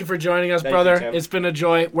 thank you for joining us, Thank brother. you, Tim. It's been a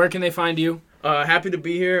joy. Where can they find you? Happy to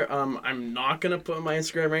be here. I'm not gonna put my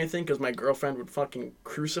Instagram or anything because my girlfriend would fucking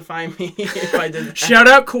crucify me if I did that. Shout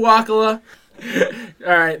out Kuwakala.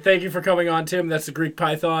 All right, thank you for coming on, Tim. That's the Greek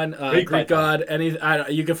Python, Greek Python. god.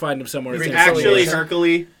 You can find him somewhere. It's in Actually, affiliation.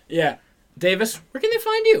 Hercules. Yeah. Davis, where can they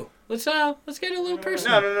find you? Let's get a little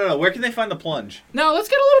personal. No. Where can they find the Plunge? No, let's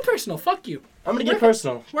get a little personal. Fuck you. I'm gonna get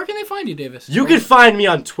personal. Where can they find you, Davis? You can find me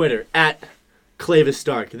on Twitter at Clavis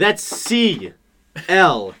Stark. That's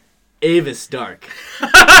CL Avis Dark. You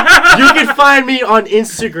can find me on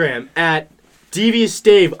Instagram at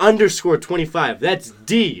DeviousDave_25. That's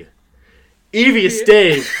D.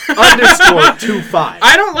 EviousDave _25.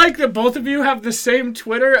 I don't like that both of you have the same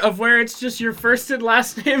Twitter of where it's just your first and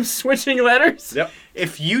last name switching letters. Yep.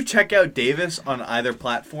 If you check out Davis on either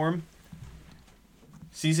platform,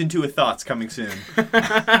 season 2 of Thoughts coming soon.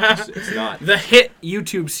 It's not. The hit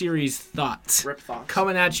YouTube series Thoughts. Rip Thoughts.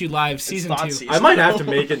 Coming at you live, season Thought 2. season. I might have to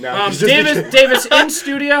make it now. Davis in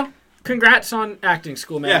studio. Congrats on acting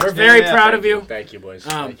school, man. Yeah, We're very yeah, proud thank of you. Thank you, boys.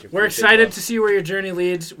 We're Thank you. Appreciate excited that. to see where your journey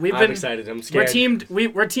leads. I'm excited. I'm scared.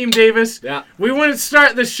 We're team Davis. Yeah. We wouldn't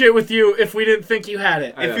start this shit with you if we didn't think you had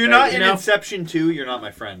it. I know, If you're thank not you. in know? Inception 2, you're not my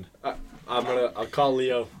friend. I'll call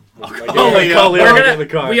Leo. call Leo. Call Leo in the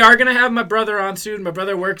car. We are gonna have my brother on soon. My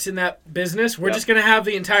brother works in that business. We're Yep. just gonna have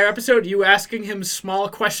the entire episode you asking him small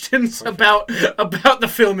questions about the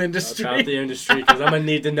film industry. About the industry, because I'm gonna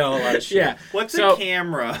need to know a lot of shit. Yeah. What's So- a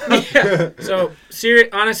camera? So,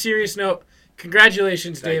 on a serious note,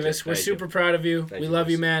 congratulations, Thank you, Davis. We're thank super you. proud of you. Thank We you, love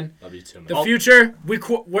boys. you, man. Love you too, man. The future,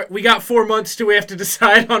 we got 4 months till we have to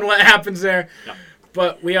decide on what happens there. Yeah.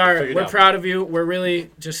 But figure it we're out. proud of you. We're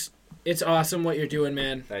really just, it's awesome what you're doing,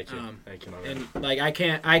 man. Thank you. Thank you, my man. And like I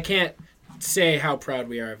can't say how proud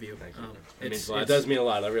we are of you. Thank you. It, It's- means a lot. It it's- does mean a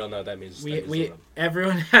lot. I really know what that means. That means a we lot.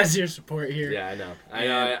 everyone has your support here. Yeah, I know.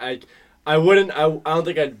 Yeah. I wouldn't. I don't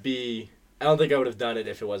think I'd be. I don't think I would have done it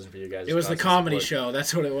if it wasn't for you guys. It was the constant comedy support. show.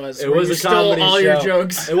 That's what it was. It where was you a stole comedy all show. your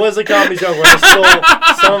jokes. It was a comedy show where I stole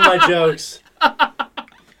some of my jokes.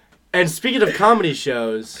 And speaking of comedy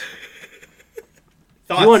shows,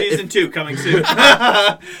 Thoughts want- season 2 coming soon.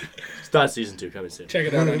 Thoughts season 2 coming soon. Check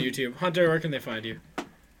it out on YouTube. Hunter, where can they find you?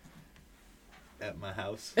 At my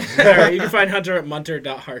house. Alright, you can find Hunter at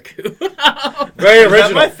munter.harku. Very Is that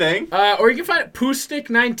original. my thing? Or you can find it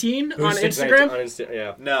Poostic19 on Instagram.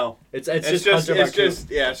 Yeah. No. It's It's just just Hunter it's Marcoux.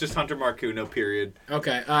 just it's just Hunter Marcoux, no period.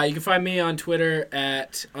 Okay, you can find me on Twitter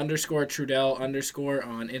at _Trudell_ on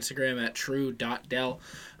Instagram at true.del.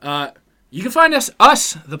 You can find us,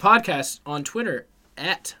 the podcast, on Twitter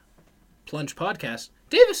at Plunge Podcast.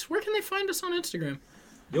 Davis, where can they find us on Instagram?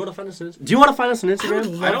 Do you want to find us on Instagram? Do you want to find us on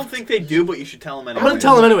Instagram? I don't think they do, but you should tell them anyway. I'm going to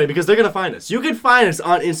tell them anyway because they're going to find us. You can find us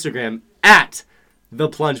on Instagram at The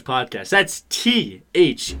Plunge Podcast. That's THE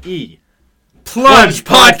Plunge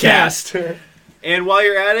Podcast. And while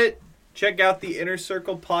you're at it, check out the Inner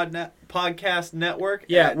Circle Podcast Network.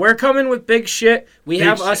 Yeah, we're coming with big shit. We Big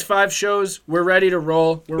have us shit. 5 shows. We're ready to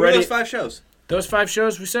roll. We're Who are ready. those 5 shows? Those 5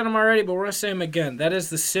 shows, we said them already, but we're going to say them again. That is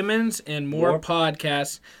the Simmons and More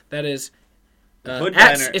podcast. That is Hood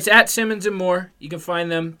Diner. it's at Simmons and More. You can find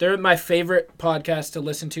them. They're my favorite podcast to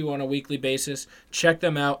listen to on a weekly basis. Check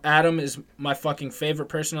them out. Adam is my fucking favorite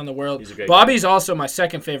person on the world. He's a great Bobby's also my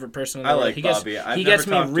second favorite person on the I world. like he gets, Bobby. I've he never gets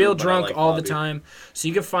me talked to real him, but I drunk like all the Bobby. time. So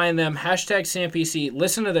you can find them. #SamPC.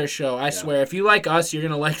 Listen to their show. I swear. If you like us, you're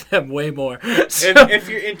going to like them way more. So- And if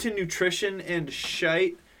you're into nutrition and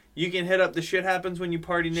shite, you can hit up the Shit Happens When You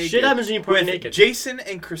Party Naked. Shit Happens When You Party with Naked. Jason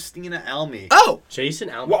and Christina Almy. oh! Jason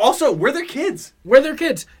Allen. Well, also, we're their kids. We're their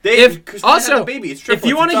kids. Christina had Also, a baby. It's if triplets.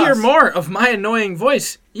 you want to It's hear us. more of my annoying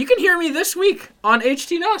voice, you can hear me this week on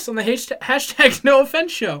HTNOS on the hashtag No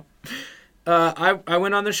Offense Show. I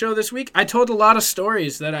went on the show this week. I told a lot of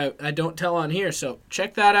stories that I don't tell on here, so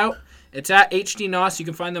check that out. It's at HD Nos. You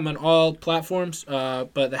can find them on all platforms.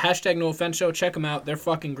 But the hashtag No Offense Show, check them out. They're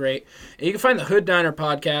fucking great. And you can find the Hood Diner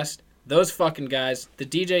podcast. Those fucking guys, the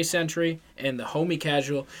DJ Sentry and the Homie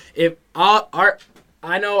Casual.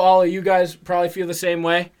 I know all of you guys probably feel the same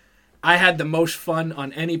way. I had the most fun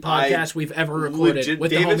on any podcast we've ever recorded with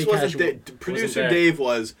Davis the Homie Casual. Producer Dave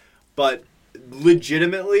was, but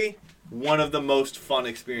legitimately one of the most fun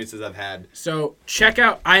experiences I've had. So check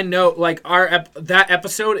out. I know, like that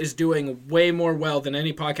episode is doing way more well than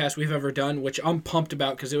any podcast we've ever done, which I'm pumped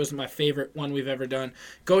about because it was my favorite one we've ever done.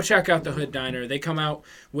 Go check out the Hood Diner. They come out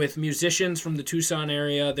with musicians from the Tucson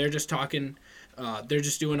area. They're just talking. They're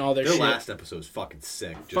just doing all their shit. Their last episode was fucking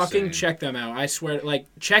sick. Check them out. I swear, like,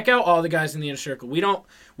 check out all the guys in the Inner Circle.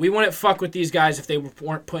 We wouldn't fuck with these guys if they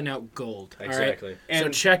weren't putting out gold. Exactly. All right? So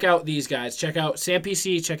check out these guys. Check out Sam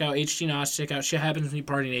PC. Check out HT Nos. Check out Shit Happens When You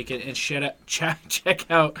Party Naked. And check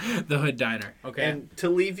out the Hood Diner. Okay. And to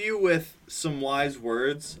leave you with some wise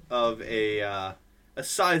words of a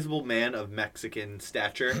sizable man of Mexican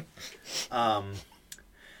stature.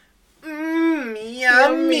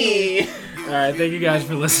 Yummy. All right, thank you guys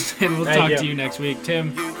for listening. We'll talk to you next week.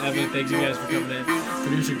 Tim, Evan, thanks you guys for coming in.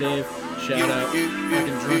 Producer Dave, shout out.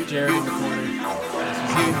 Fucking drunk Jared in the corner.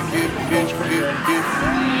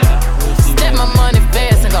 Step my money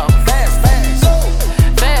fast and go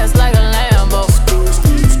fast like a Lambo.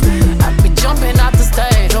 I be jumping out the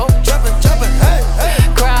stage, jumping,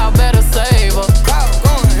 crowd better save her.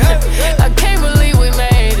 I can't believe we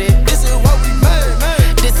made it. This is what we made.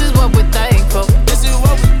 This is what we're thankful. This is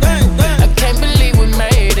what we think. I can't believe we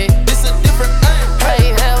made it. This is different.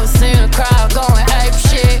 Hey, ever seen a crowd going ape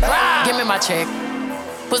shit? Give me my check.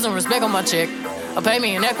 Put some respect on my check. Or pay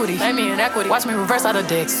me in equity. Watch me reverse out of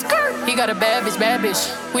dicks. He got a bad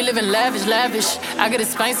bitch. We live in lavish. I got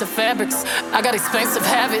expensive fabrics. I got expensive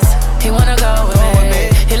habits. He wanna go with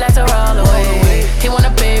me. He like to roll away. He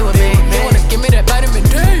wanna be with me. He wanna give me that vitamin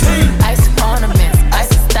D. Ice ornaments.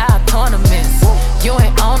 Ice style tournaments. You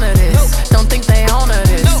ain't on to this. Don't think they own to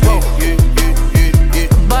this.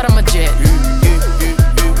 But I'm a jet.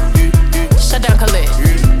 Shut down Khalid.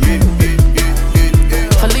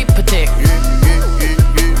 Philippe Patek.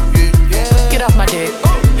 Get off my dick.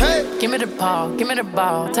 Give me the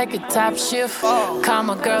ball, take a top shift. Call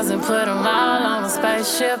my girls and put them all on a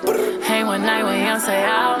spaceship. Hang one night with Young, say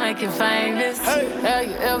I'll make you famous. Have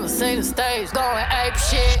you ever seen the stage going ape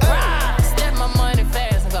shit? Step my money fast.